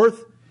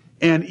north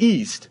and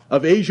east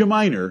of Asia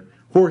Minor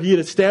where he had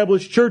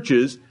established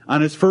churches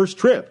on his first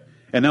trip.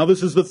 And now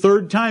this is the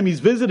third time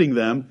he's visiting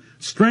them,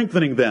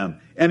 strengthening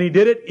them. And he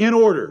did it in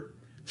order,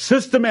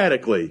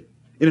 systematically,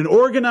 in an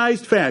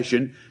organized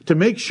fashion to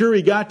make sure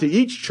he got to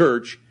each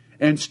church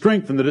and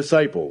strengthen the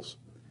disciples.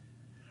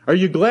 Are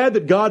you glad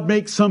that God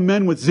makes some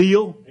men with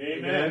zeal?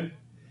 Amen.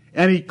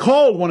 And he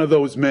called one of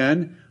those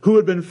men who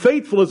had been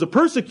faithful as a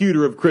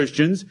persecutor of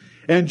Christians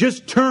and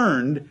just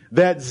turned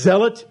that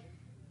zealot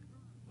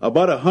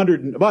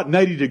about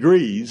 90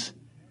 degrees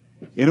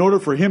in order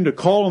for him to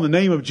call on the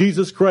name of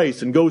Jesus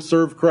Christ and go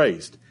serve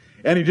Christ.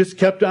 And he just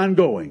kept on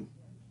going.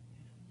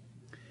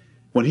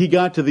 When he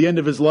got to the end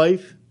of his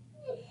life,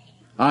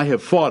 I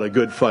have fought a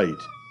good fight.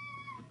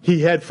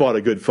 He had fought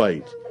a good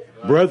fight.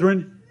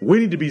 Brethren, we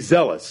need to be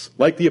zealous,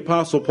 like the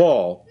Apostle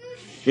Paul,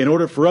 in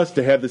order for us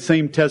to have the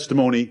same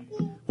testimony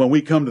when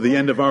we come to the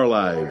end of our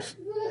lives.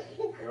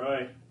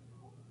 Right.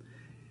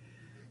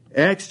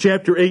 Acts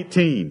chapter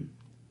 18,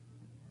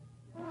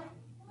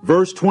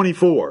 verse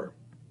 24.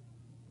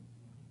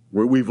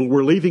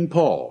 We're leaving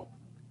Paul.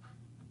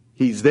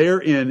 He's there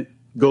in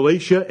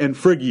Galatia and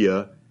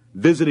Phrygia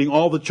visiting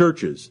all the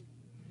churches.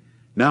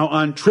 Now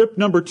on trip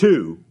number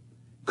 2,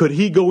 could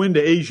he go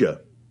into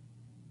Asia?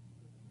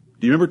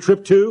 Do you remember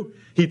trip 2?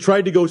 He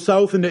tried to go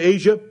south into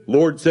Asia.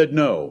 Lord said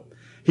no.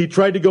 He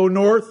tried to go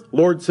north.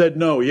 Lord said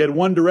no. He had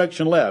one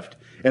direction left,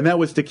 and that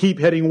was to keep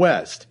heading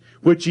west,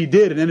 which he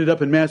did and ended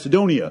up in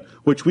Macedonia,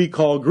 which we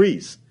call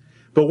Greece.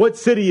 But what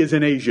city is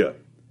in Asia?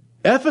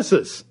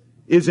 Ephesus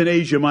is in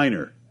Asia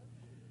Minor.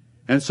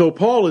 And so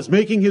Paul is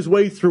making his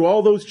way through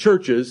all those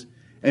churches,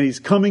 and he's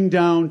coming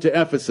down to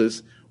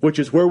Ephesus, which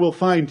is where we'll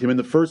find him in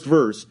the first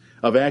verse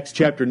of Acts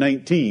chapter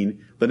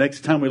 19, the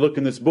next time we look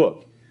in this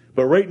book.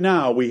 But right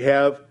now we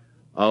have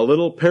a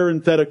little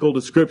parenthetical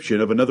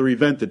description of another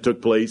event that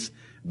took place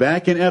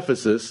back in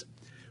Ephesus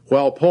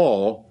while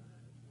Paul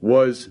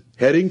was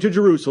heading to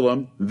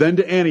Jerusalem, then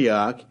to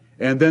Antioch,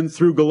 and then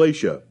through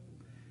Galatia.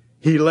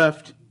 He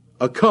left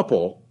a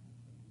couple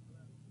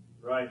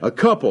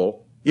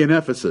in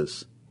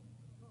Ephesus.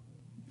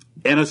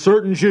 And a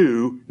certain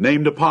Jew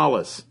named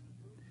Apollos,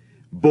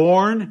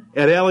 born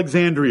at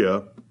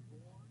Alexandria,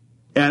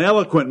 an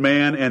eloquent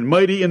man and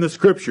mighty in the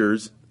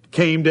Scriptures,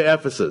 came to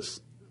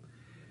Ephesus.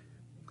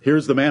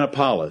 Here's the man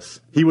Apollos.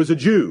 He was a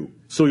Jew,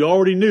 so he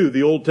already knew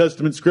the Old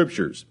Testament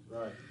Scriptures.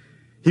 Right.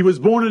 He was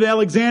born at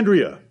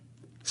Alexandria,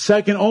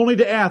 second only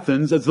to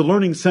Athens as the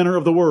learning center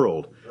of the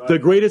world, right, the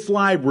greatest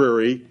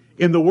library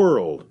in the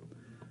world,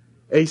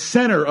 a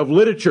center of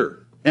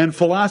literature and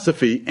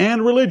philosophy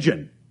and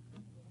religion.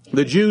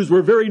 The Jews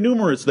were very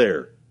numerous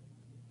there.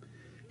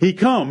 He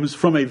comes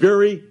from a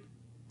very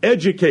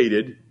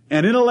educated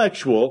and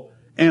intellectual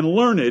and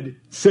learned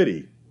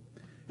city.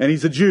 And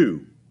he's a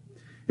Jew.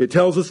 It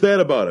tells us that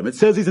about him. It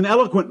says he's an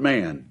eloquent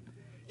man.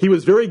 He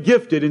was very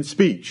gifted in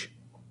speech.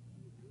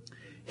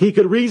 He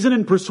could reason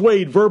and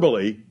persuade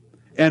verbally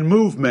and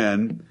move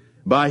men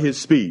by his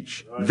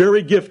speech.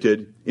 Very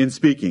gifted in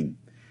speaking.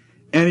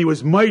 And he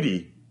was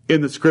mighty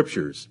in the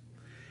Scriptures.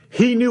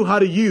 He knew how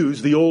to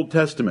use the Old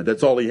Testament.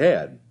 That's all he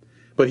had.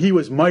 But he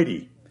was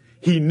mighty.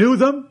 He knew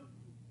them,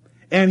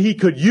 and he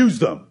could use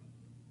them.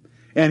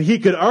 And he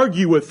could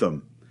argue with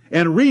them,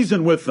 and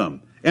reason with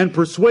them, and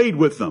persuade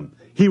with them.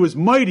 He was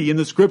mighty in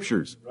the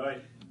Scriptures.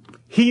 Right.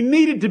 He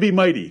needed to be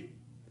mighty.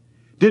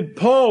 Did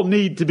Paul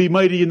need to be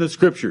mighty in the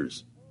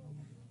Scriptures?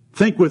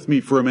 Think with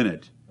me for a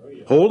minute. Oh,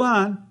 yeah. Hold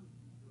on.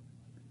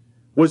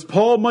 Was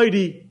Paul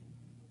mighty,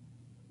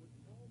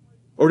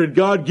 or did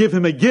God give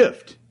him a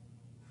gift?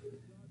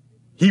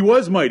 He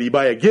was mighty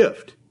by a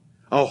gift.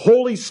 A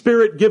Holy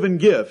Spirit-given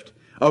gift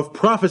of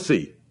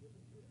prophecy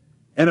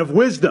and of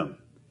wisdom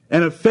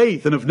and of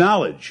faith and of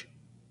knowledge.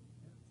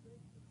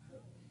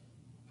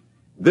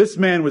 This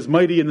man was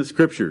mighty in the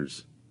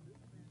Scriptures.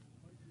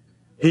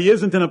 He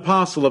isn't an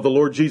apostle of the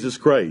Lord Jesus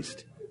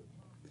Christ.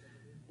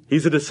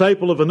 He's a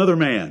disciple of another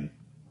man,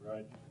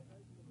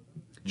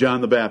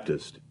 John the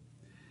Baptist.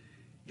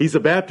 He's a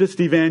Baptist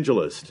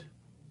evangelist,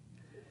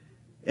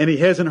 and he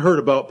hasn't heard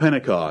about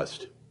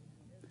Pentecost.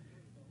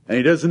 And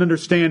he doesn't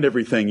understand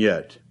everything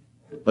yet.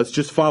 Let's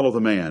just follow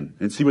the man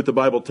and see what the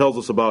Bible tells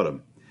us about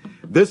him.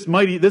 This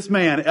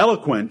man,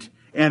 eloquent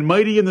and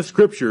mighty in the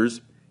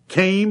Scriptures,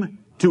 came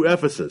to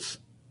Ephesus.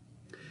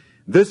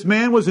 This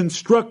man was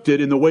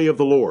instructed in the way of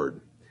the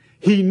Lord.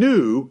 He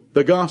knew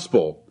the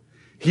gospel.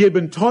 He had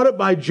been taught it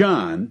by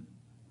John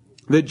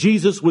that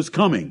Jesus was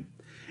coming.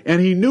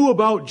 And he knew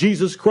about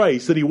Jesus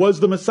Christ, that he was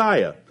the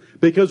Messiah.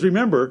 Because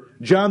remember,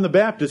 John the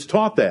Baptist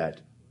taught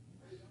that.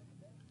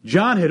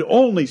 John had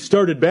only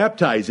started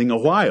baptizing a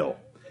while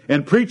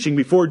and preaching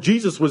before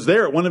Jesus was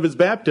there at one of his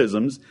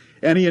baptisms,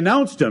 and he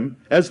announced him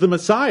as the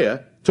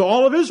Messiah to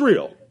all of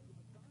Israel.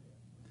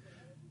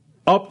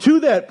 Up to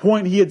that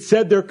point, he had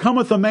said, "There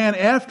cometh a man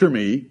after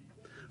me,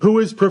 who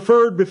is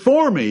preferred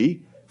before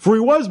me, for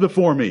he was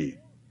before me.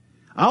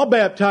 I'll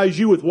baptize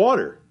you with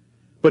water,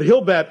 but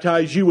he'll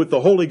baptize you with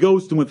the Holy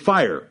Ghost and with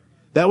fire."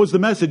 That was the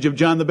message of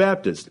John the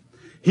Baptist.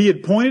 He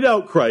had pointed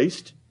out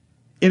Christ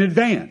in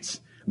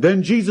advance.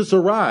 Then Jesus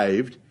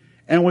arrived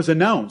and was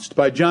announced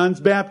by John's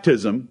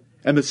baptism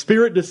and the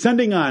Spirit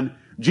descending on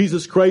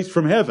Jesus Christ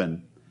from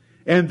heaven.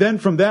 And then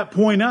from that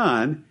point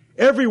on,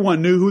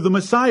 everyone knew who the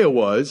Messiah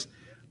was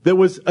that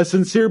was a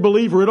sincere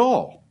believer at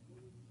all.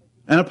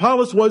 And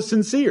Apollos was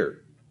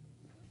sincere.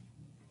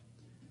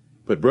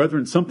 But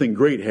brethren, something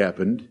great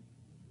happened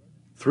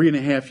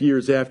 3.5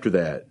 years after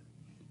that.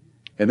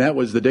 And that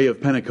was the day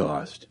of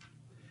Pentecost.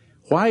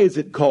 Why is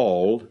it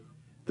called,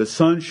 "The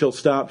sun shall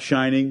stop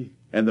shining,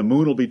 and the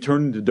moon will be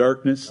turned into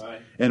darkness,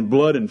 and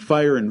blood and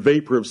fire and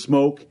vapor of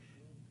smoke"?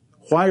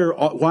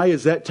 Why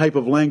is that type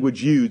of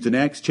language used in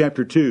Acts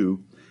chapter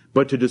 2,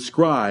 but to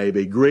describe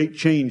a great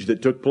change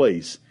that took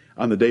place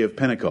on the day of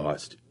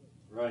Pentecost?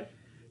 Right.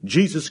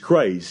 Jesus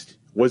Christ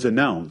was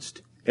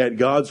announced at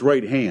God's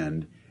right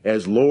hand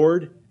as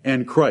Lord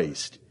and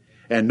Christ,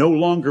 and no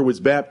longer was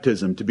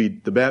baptism to be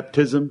the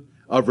baptism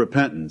of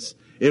repentance.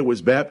 It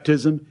was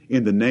baptism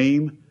in the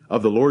name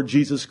of the Lord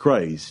Jesus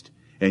Christ,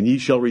 and ye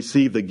shall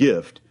receive the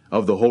gift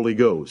of the Holy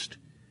Ghost.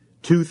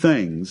 2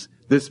 things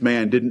this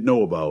man didn't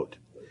know about.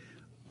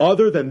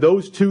 Other than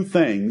those 2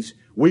 things,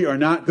 we are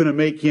not going to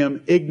make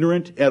him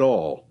ignorant at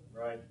all.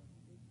 Right.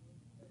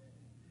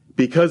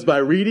 Because by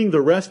reading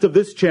the rest of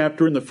this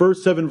chapter and the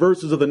first 7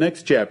 verses of the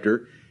next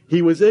chapter,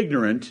 he was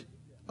ignorant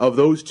of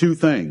those 2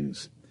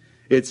 things.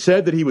 It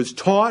said that he was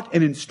taught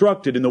and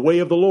instructed in the way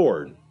of the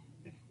Lord.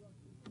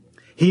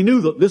 He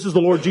knew that this is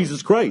the Lord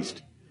Jesus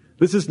Christ.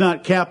 This is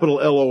not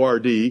capital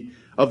L-O-R-D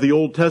of the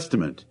Old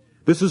Testament.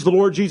 This is the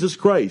Lord Jesus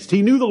Christ.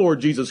 He knew the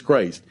Lord Jesus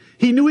Christ.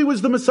 He knew he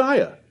was the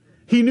Messiah.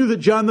 He knew that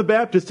John the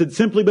Baptist had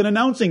simply been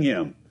announcing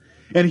him.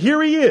 And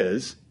here he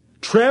is,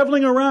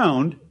 traveling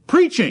around,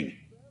 preaching.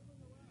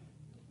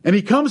 And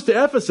he comes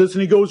to Ephesus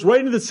and he goes right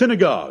into the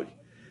synagogue.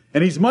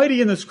 And he's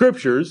mighty in the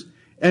scriptures,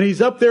 and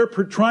he's up there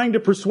trying to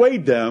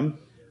persuade them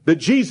that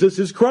Jesus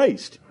is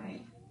Christ.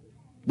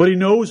 But he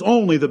knows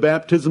only the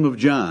baptism of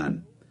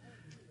John.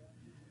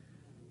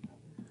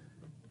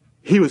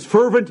 He was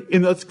fervent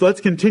in,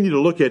 let's continue to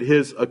look at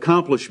his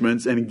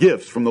accomplishments and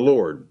gifts from the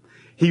Lord.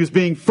 He was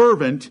being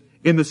fervent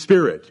in the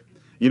Spirit.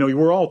 You know,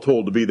 we're all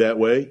told to be that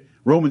way.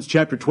 Romans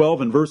chapter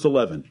 12 and verse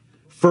 11.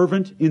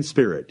 Fervent in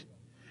spirit.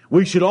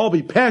 We should all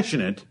be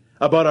passionate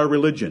about our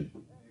religion.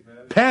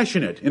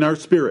 Passionate in our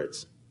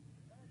spirits.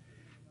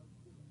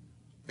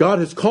 God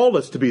has called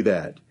us to be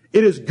that.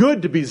 It is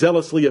good to be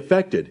zealously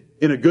affected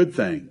in a good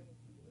thing.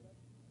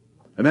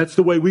 And that's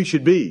the way we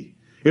should be.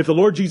 If the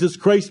Lord Jesus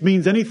Christ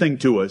means anything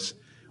to us,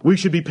 we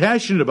should be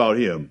passionate about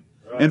him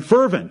and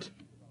fervent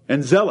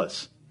and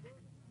zealous.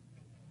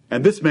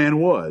 And this man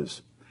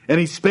was. And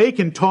he spake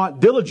and taught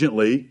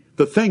diligently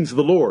the things of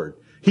the Lord.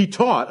 He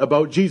taught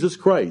about Jesus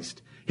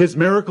Christ, his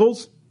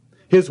miracles,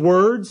 his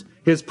words,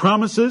 his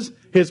promises,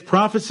 his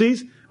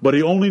prophecies, but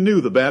he only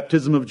knew the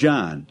baptism of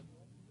John.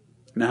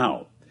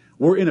 Now,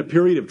 we're in a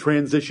period of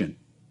transition.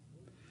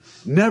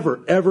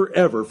 Never, ever,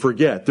 ever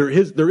forget there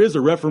is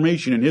a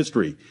Reformation in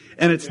history,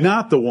 and it's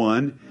not the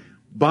one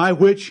by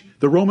which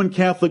the Roman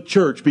Catholic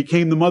Church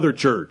became the mother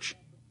church.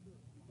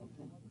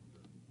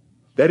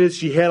 That is,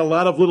 she had a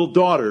lot of little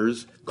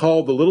daughters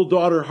called the little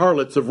daughter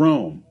harlots of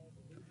Rome.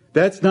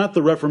 That's not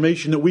the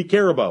Reformation that we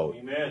care about.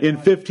 Amen. In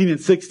 15 and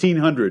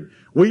 1600.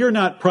 We are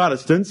not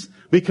Protestants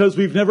because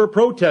we've never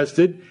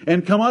protested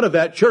and come out of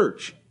that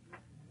church.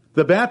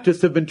 The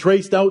Baptists have been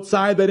traced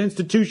outside that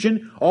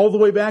institution all the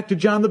way back to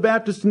John the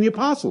Baptist and the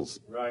apostles.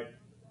 Right.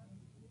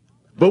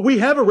 But we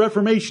have a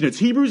Reformation. It's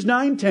Hebrews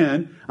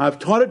 9:10. I've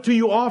taught it to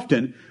you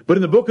often, but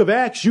in the book of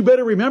Acts, you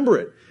better remember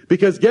it.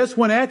 Because guess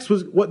when Acts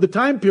was, what the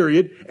time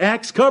period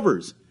Acts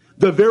covers?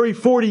 The very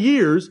 40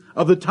 years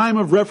of the time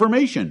of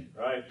Reformation.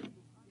 Right.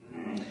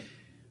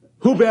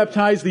 Who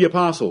baptized the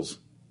apostles?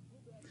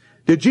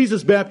 Did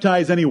Jesus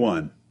baptize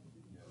anyone?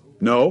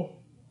 No.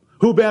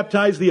 Who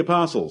baptized the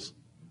apostles?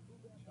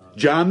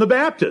 John the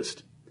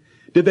Baptist.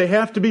 Did they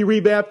have to be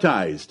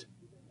rebaptized?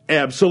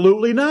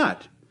 Absolutely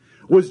not.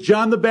 Was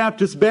John the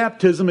Baptist's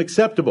baptism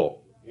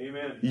acceptable?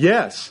 Amen.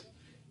 Yes.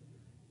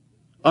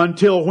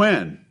 Until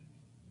when?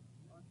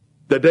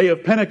 The day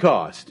of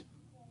Pentecost.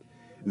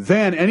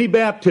 Then any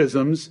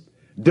baptisms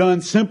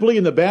done simply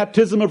in the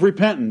baptism of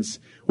repentance,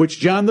 which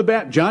John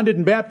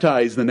didn't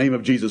baptize in the name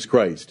of Jesus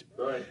Christ.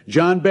 Right.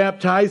 John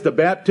baptized the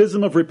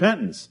baptism of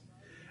repentance.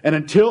 And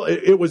until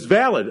it was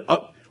valid.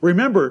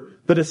 Remember,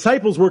 the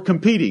disciples were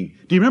competing.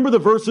 Do you remember the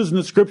verses in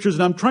the scriptures,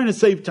 and I'm trying to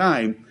save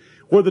time,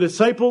 where the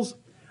disciples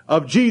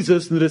of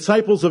Jesus and the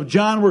disciples of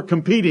John were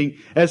competing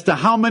as to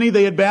how many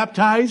they had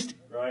baptized?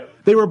 Right.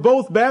 They were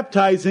both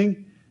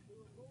baptizing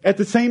at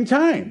the same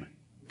time,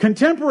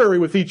 contemporary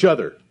with each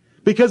other,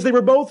 because they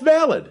were both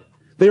valid.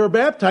 They were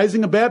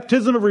baptizing a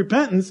baptism of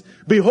repentance.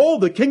 Behold,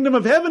 the kingdom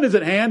of heaven is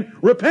at hand.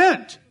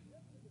 Repent.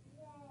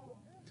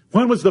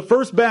 When was the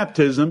first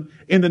baptism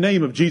in the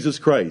name of Jesus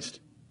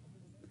Christ?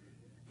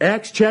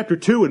 Acts chapter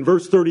 2 and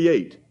verse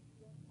 38.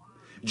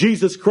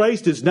 Jesus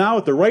Christ is now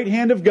at the right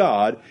hand of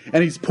God,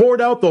 and he's poured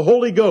out the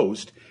Holy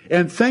Ghost,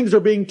 and things are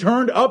being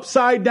turned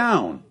upside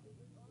down.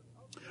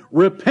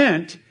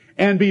 Repent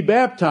and be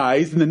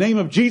baptized in the name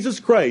of Jesus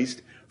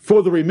Christ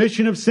for the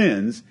remission of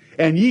sins,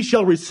 and ye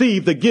shall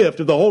receive the gift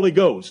of the Holy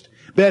Ghost.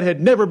 That had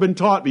never been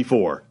taught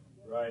before.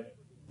 Right.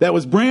 That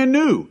was brand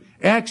new.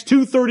 Acts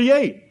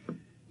 2:38.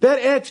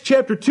 That Acts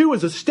chapter 2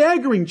 is a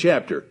staggering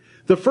chapter.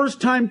 The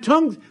first time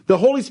the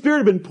Holy Spirit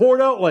had been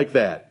poured out like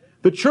that.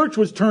 The church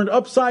was turned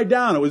upside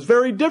down. It was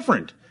very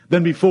different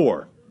than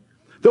before.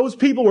 Those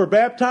people were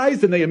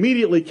baptized and they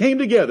immediately came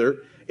together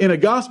in a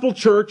gospel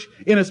church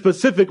in a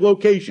specific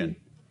location.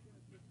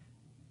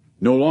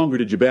 No longer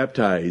did you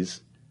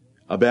baptize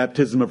a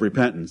baptism of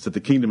repentance that the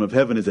kingdom of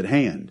heaven is at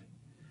hand.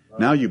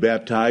 Now you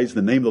baptize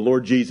in the name of the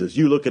Lord Jesus.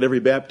 You look at every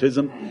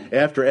baptism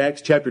after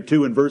Acts chapter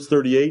 2 and verse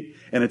 38,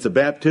 and it's a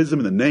baptism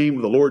in the name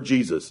of the Lord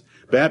Jesus.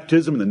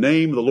 Baptism in the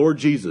name of the Lord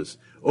Jesus.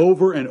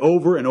 Over and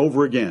over and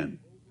over again.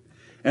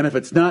 And if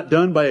it's not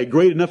done by a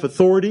great enough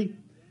authority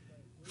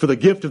for the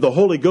gift of the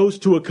Holy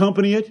Ghost to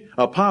accompany it,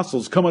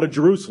 apostles come out of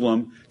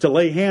Jerusalem to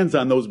lay hands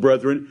on those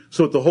brethren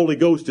so that the Holy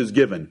Ghost is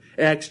given.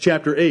 Acts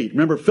chapter 8.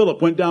 Remember,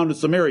 Philip went down to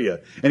Samaria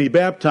and he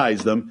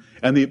baptized them,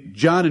 and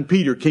John and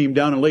Peter came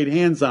down and laid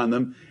hands on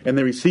them, and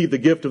they received the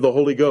gift of the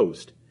Holy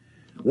Ghost.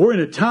 We're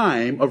in a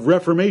time of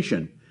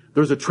Reformation.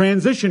 There's a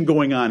transition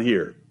going on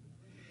here.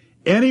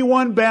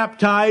 Anyone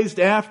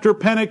baptized after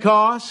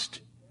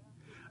Pentecost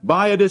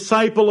by a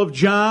disciple of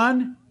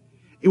John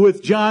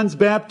with John's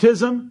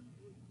baptism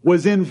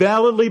was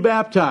invalidly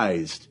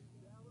baptized.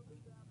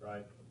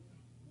 Right.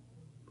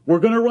 We're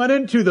going to run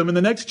into them in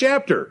the next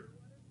chapter.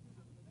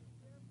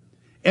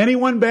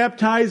 Anyone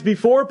baptized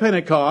before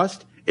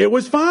Pentecost, it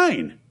was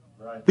fine.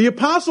 Right. The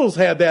apostles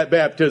had that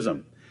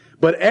baptism.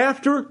 But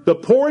after the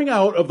pouring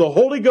out of the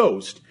Holy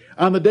Ghost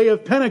on the day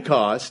of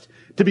Pentecost,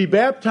 to be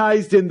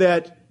baptized in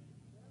that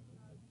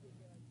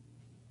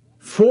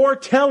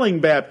foretelling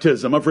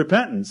baptism of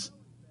repentance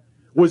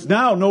was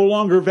now no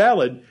longer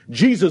valid.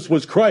 Jesus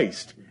was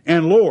Christ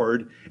and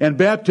Lord, and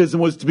baptism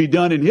was to be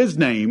done in His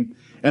name,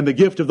 and the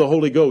gift of the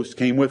Holy Ghost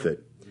came with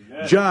it.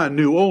 Amen. John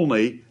knew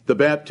only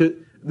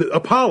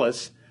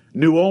Apollos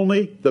knew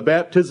only the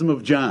baptism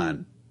of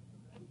John.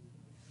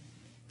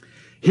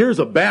 Here's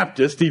a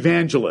Baptist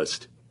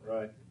evangelist.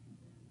 Right.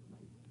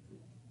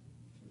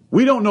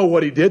 We don't know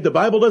what he did. The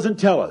Bible doesn't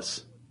tell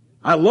us.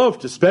 I love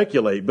to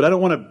speculate, but I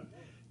don't want to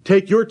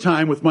take your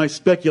time with my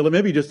speculation,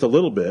 maybe just a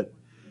little bit.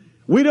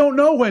 We don't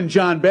know when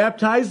John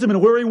baptized him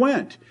and where he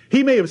went.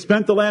 He may have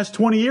spent the last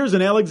 20 years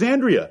in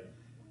Alexandria.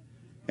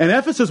 And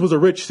Ephesus was a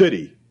rich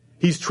city.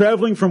 He's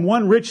traveling from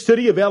one rich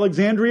city of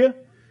Alexandria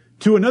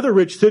to another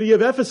rich city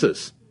of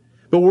Ephesus.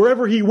 But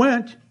wherever he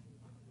went,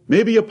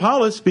 maybe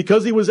Apollos,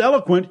 because he was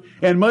eloquent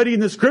and mighty in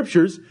the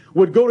Scriptures,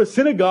 would go to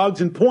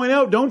synagogues and point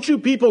out, don't you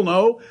people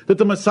know that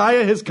the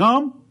Messiah has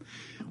come?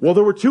 Well,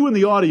 there were two in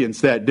the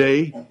audience that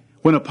day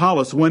when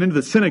Apollos went into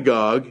the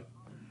synagogue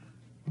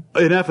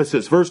in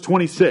Ephesus, verse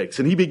 26,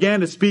 and he began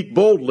to speak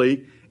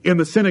boldly in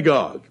the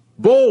synagogue.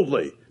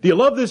 Boldly. Do you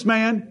love this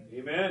man?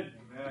 Amen.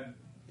 Amen.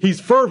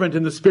 He's fervent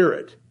in the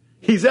Spirit.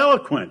 He's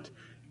eloquent.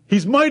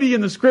 He's mighty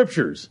in the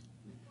Scriptures.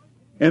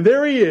 And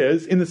there he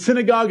is in the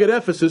synagogue at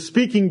Ephesus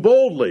speaking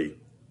boldly.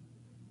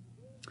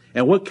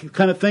 And what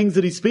kind of things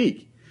did he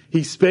speak?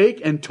 He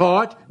spake and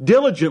taught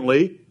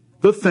diligently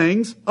the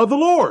things of the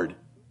Lord,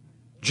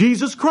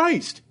 Jesus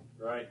Christ.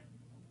 Right.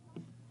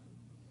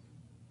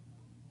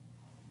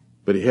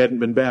 But he hadn't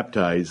been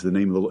baptized in the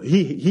name of the Lord.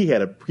 He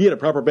had a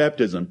proper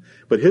baptism,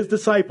 but his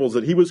disciples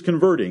that he was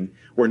converting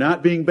were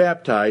not being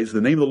baptized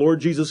in the name of the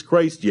Lord Jesus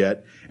Christ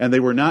yet, and they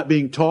were not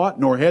being taught,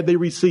 nor had they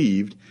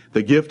received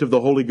the gift of the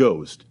Holy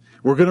Ghost.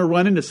 We're going to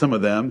run into some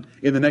of them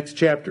in the next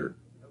chapter.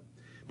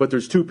 But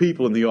there's two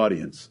people in the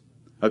audience,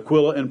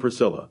 Aquila and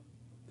Priscilla.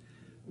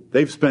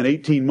 They've spent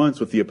 18 months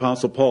with the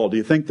Apostle Paul. Do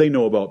you think they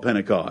know about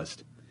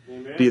Pentecost?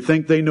 Amen. Do you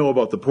think they know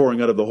about the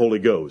pouring out of the Holy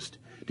Ghost?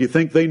 Do you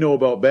think they know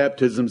about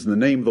baptisms in the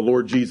name of the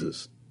Lord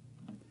Jesus?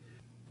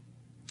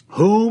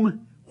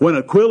 Whom, when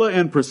Aquila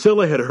and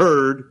Priscilla had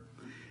heard,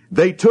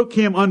 they took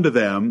him unto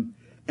them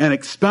and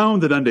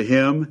expounded unto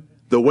him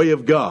the way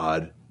of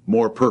God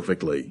more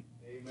perfectly.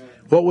 Amen.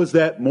 What was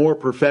that more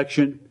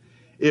perfection?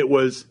 It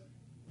was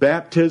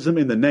baptism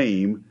in the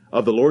name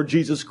of the Lord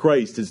Jesus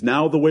Christ is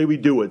now the way we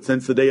do it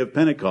since the day of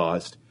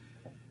Pentecost.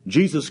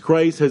 Jesus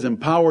Christ has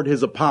empowered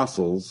His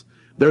apostles.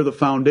 They're the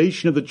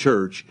foundation of the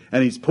church,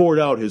 and He's poured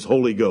out His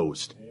Holy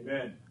Ghost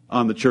Amen.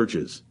 on the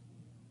churches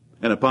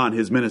and upon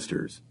His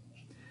ministers.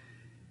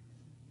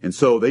 And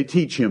so they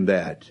teach him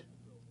that.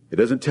 It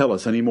doesn't tell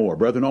us anymore.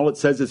 Brethren, all it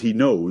says is he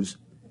knows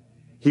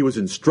he was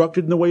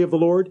instructed in the way of the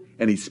Lord,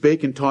 and he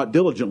spake and taught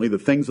diligently the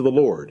things of the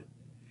Lord.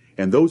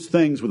 And those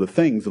things were the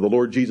things of the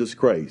Lord Jesus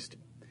Christ.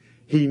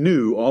 He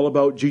knew all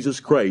about Jesus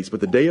Christ,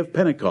 but the day of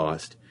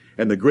Pentecost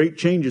and the great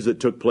changes that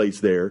took place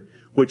there,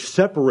 which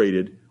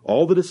separated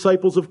all the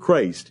disciples of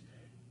Christ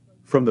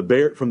from the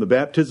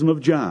baptism of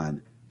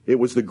John,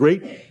 it's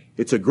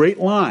a great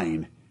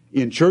line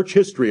in church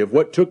history of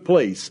what took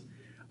place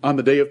on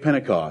the day of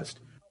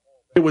Pentecost.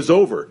 It was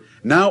over.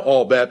 Now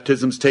all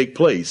baptisms take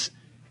place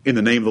in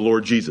the name of the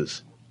Lord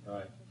Jesus.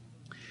 Right.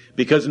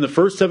 Because in the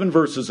first 7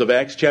 verses of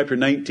Acts chapter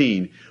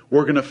 19,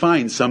 we're going to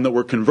find some that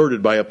were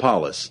converted by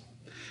Apollos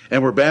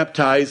and were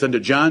baptized unto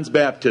John's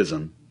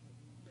baptism.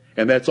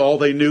 And that's all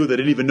they knew. They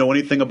didn't even know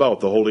anything about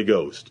the Holy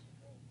Ghost.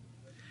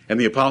 And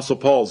the Apostle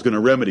Paul is going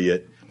to remedy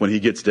it when he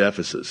gets to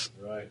Ephesus.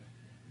 Right.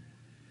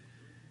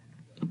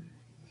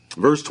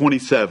 Verse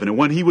 27, and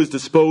when he was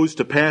disposed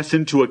to pass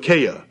into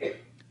Achaia,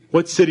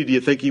 what city do you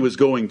think he was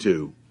going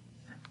to?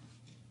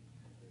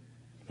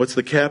 What's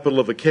the capital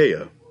of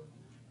Achaia?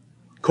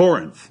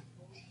 Corinth.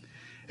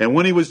 And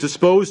when he was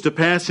disposed to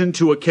pass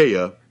into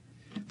Achaia,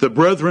 the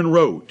brethren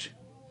wrote,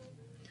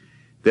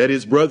 that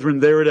is, brethren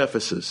there at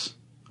Ephesus.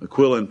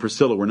 Aquila and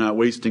Priscilla were not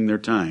wasting their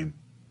time.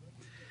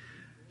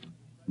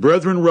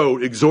 Brethren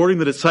wrote, exhorting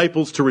the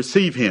disciples to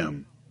receive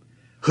him,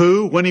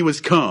 who, when he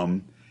was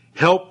come,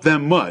 helped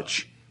them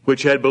much,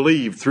 which had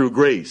believed through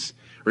grace.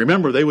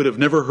 Remember, they would have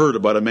never heard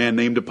about a man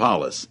named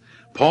Apollos.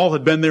 Paul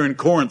had been there in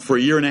Corinth for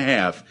a year and a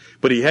half,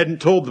 but he hadn't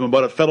told them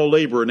about a fellow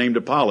laborer named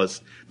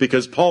Apollos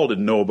because Paul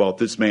didn't know about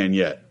this man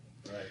yet.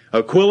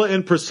 Right. Aquila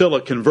and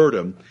Priscilla convert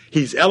him.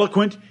 He's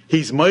eloquent.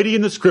 He's mighty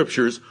in the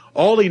Scriptures.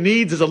 All he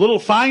needs is a little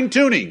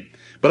fine-tuning.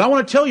 But I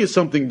want to tell you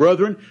something,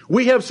 brethren.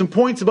 We have some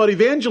points about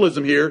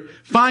evangelism here.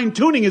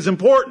 Fine-tuning is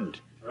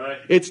important. Right.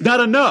 It's not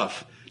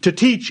enough to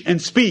teach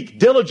and speak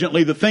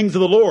diligently the things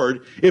of the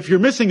Lord if you're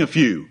missing a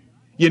few.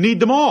 You need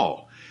them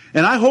all.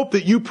 And I hope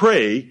that you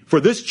pray for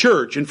this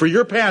church and for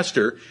your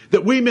pastor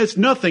that we miss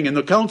nothing in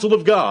the counsel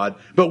of God,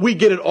 but we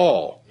get it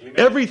all. Amen.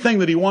 Everything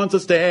that he wants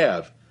us to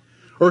have.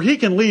 Or he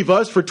can leave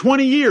us for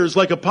 20 years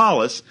like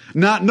Apollos,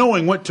 not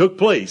knowing what took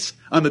place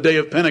on the day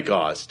of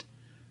Pentecost.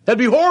 That'd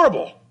be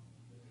horrible.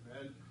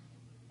 Amen.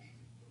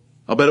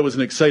 I'll bet it was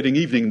an exciting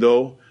evening,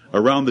 though,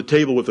 around the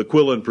table with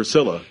Aquila and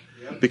Priscilla.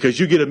 Yep. Because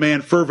you get a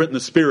man fervent in the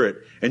Spirit,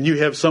 and you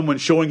have someone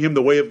showing him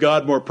the way of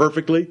God more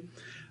perfectly.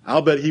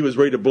 I'll bet he was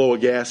ready to blow a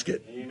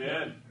gasket.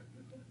 Amen.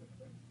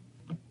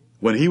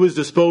 When he was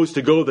disposed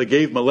to go, they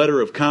gave him a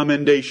letter of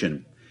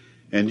commendation.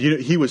 And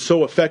he was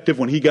so effective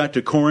when he got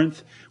to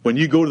Corinth. When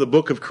you go to the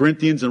book of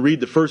Corinthians and read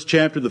the first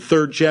chapter, the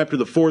third chapter,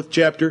 the fourth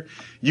chapter,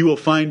 you will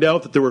find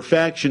out that there were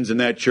factions in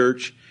that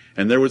church,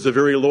 and there was a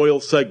very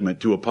loyal segment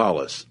to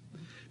Apollos,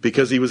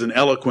 because he was an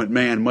eloquent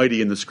man,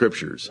 mighty in the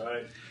Scriptures.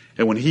 Right.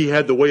 And when he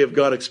had the way of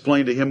God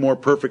explained to him more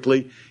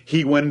perfectly,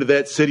 he went into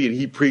that city and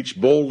he preached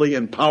boldly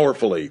and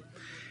powerfully.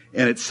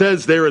 And it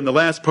says there in the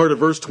last part of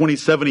verse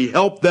 27, he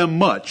helped them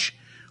much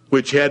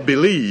which had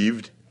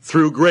believed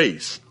through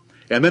grace.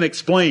 And then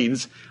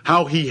explains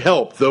how he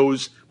helped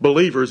those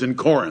believers in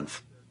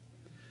Corinth.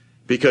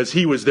 Because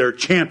he was their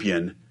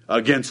champion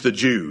against the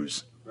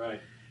Jews.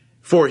 Right.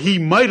 For he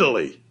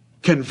mightily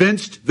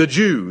convinced the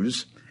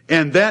Jews,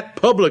 and that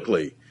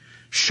publicly,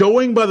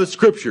 showing by the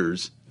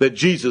Scriptures that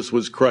Jesus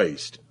was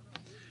Christ.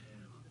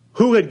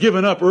 Who had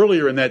given up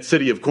earlier in that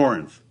city of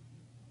Corinth?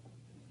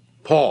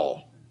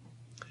 Paul.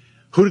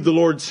 Who did the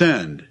Lord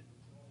send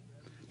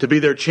to be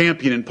their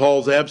champion in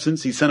Paul's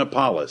absence? He sent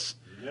Apollos,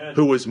 Amen.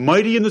 Who was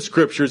mighty in the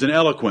Scriptures and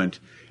eloquent,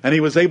 and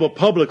he was able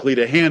publicly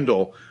to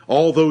handle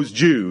all those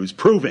Jews,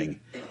 proving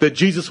that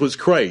Jesus was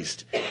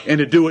Christ, and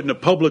to do it in a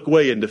public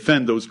way and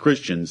defend those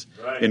Christians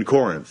right. in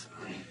Corinth.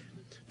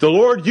 The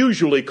Lord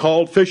usually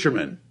called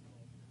fishermen.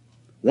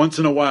 Once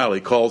in a while he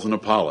calls an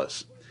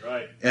Apollos.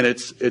 Right. And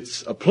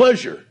it's a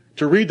pleasure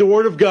to read the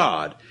Word of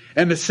God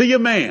and to see a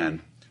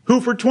man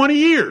who for 20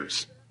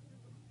 years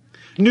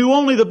knew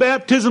only the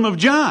baptism of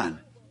John,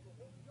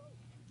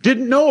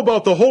 didn't know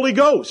about the Holy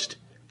Ghost,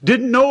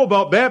 didn't know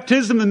about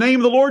baptism in the name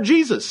of the Lord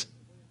Jesus.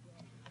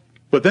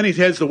 But then he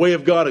has the way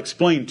of God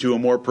explained to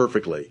him more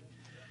perfectly.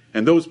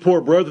 And those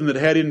poor brethren that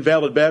had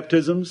invalid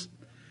baptisms,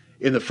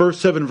 in the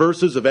first 7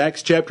 verses of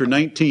Acts chapter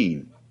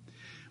 19,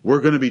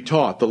 we're going to be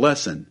taught the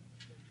lesson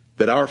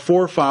that our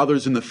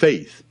forefathers in the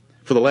faith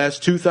for the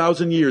last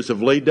 2,000 years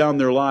have laid down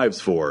their lives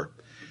for,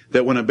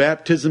 that when a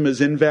baptism is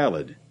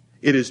invalid,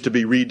 it is to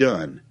be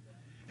redone.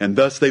 And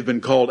thus they've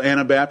been called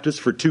Anabaptists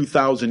for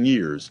 2,000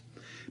 years.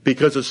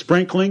 Because a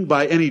sprinkling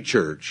by any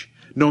church,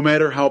 no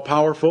matter how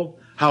powerful,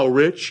 how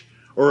rich,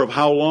 or of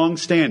how long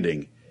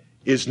standing,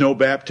 is no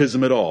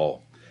baptism at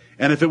all.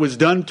 And if it was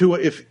done to,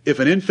 if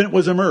an infant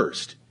was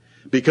immersed,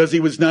 because he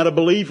was not a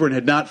believer and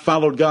had not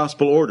followed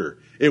gospel order,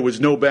 it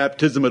was no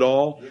baptism at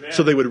all. Amen.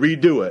 So they would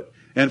redo it.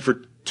 And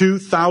for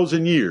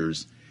 2,000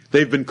 years,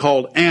 they've been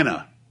called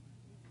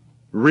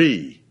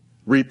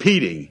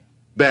repeating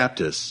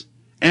Baptists,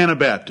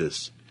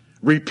 Anabaptists,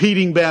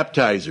 repeating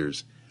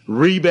baptizers,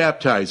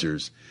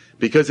 rebaptizers.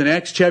 Because in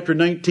Acts chapter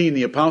 19,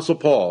 the Apostle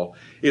Paul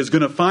is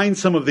going to find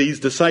some of these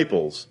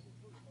disciples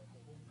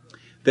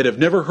that have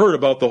never heard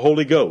about the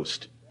Holy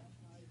Ghost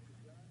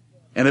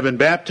and have been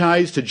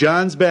baptized to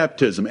John's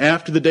baptism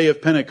after the day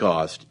of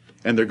Pentecost,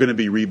 and they're going to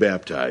be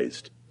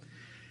rebaptized.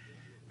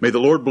 May the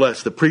Lord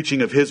bless the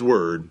preaching of His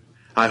Word.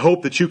 I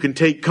hope that you can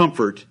take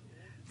comfort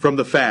from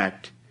the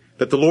fact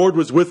that the Lord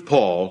was with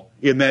Paul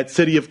in that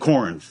city of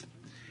Corinth.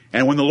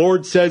 And when the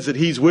Lord says that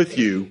He's with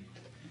you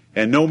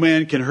and no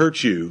man can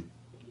hurt you,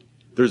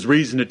 there's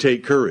reason to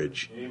take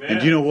courage. Amen.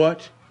 And you know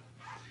what?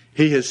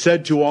 He has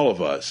said to all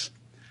of us,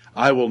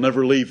 I will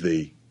never leave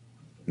thee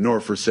nor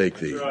forsake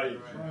thee. That's right.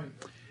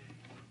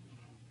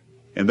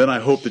 And then I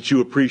hope that you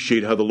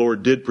appreciate how the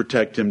Lord did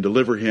protect him,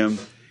 deliver him,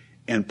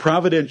 and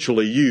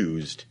providentially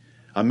used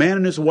a man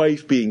and his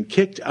wife being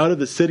kicked out of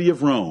the city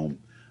of Rome.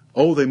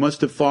 Oh, they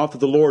must have thought that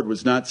the Lord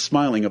was not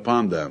smiling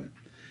upon them.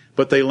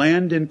 But they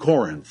land in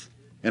Corinth,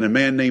 and a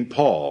man named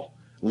Paul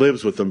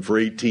lives with them for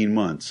 18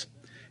 months.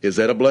 Is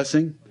that a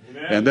blessing?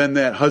 Amen. And then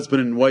that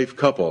husband and wife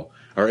couple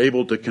are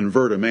able to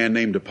convert a man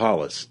named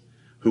Apollos,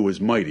 who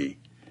was mighty,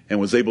 and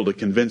was able to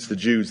convince the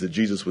Jews that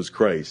Jesus was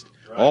Christ.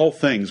 Right. All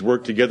things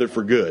work together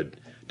for good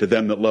to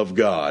them that love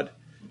God,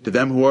 to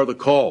them who are the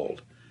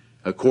called,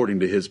 according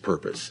to His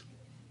purpose.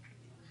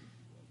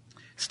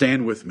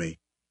 Stand with me.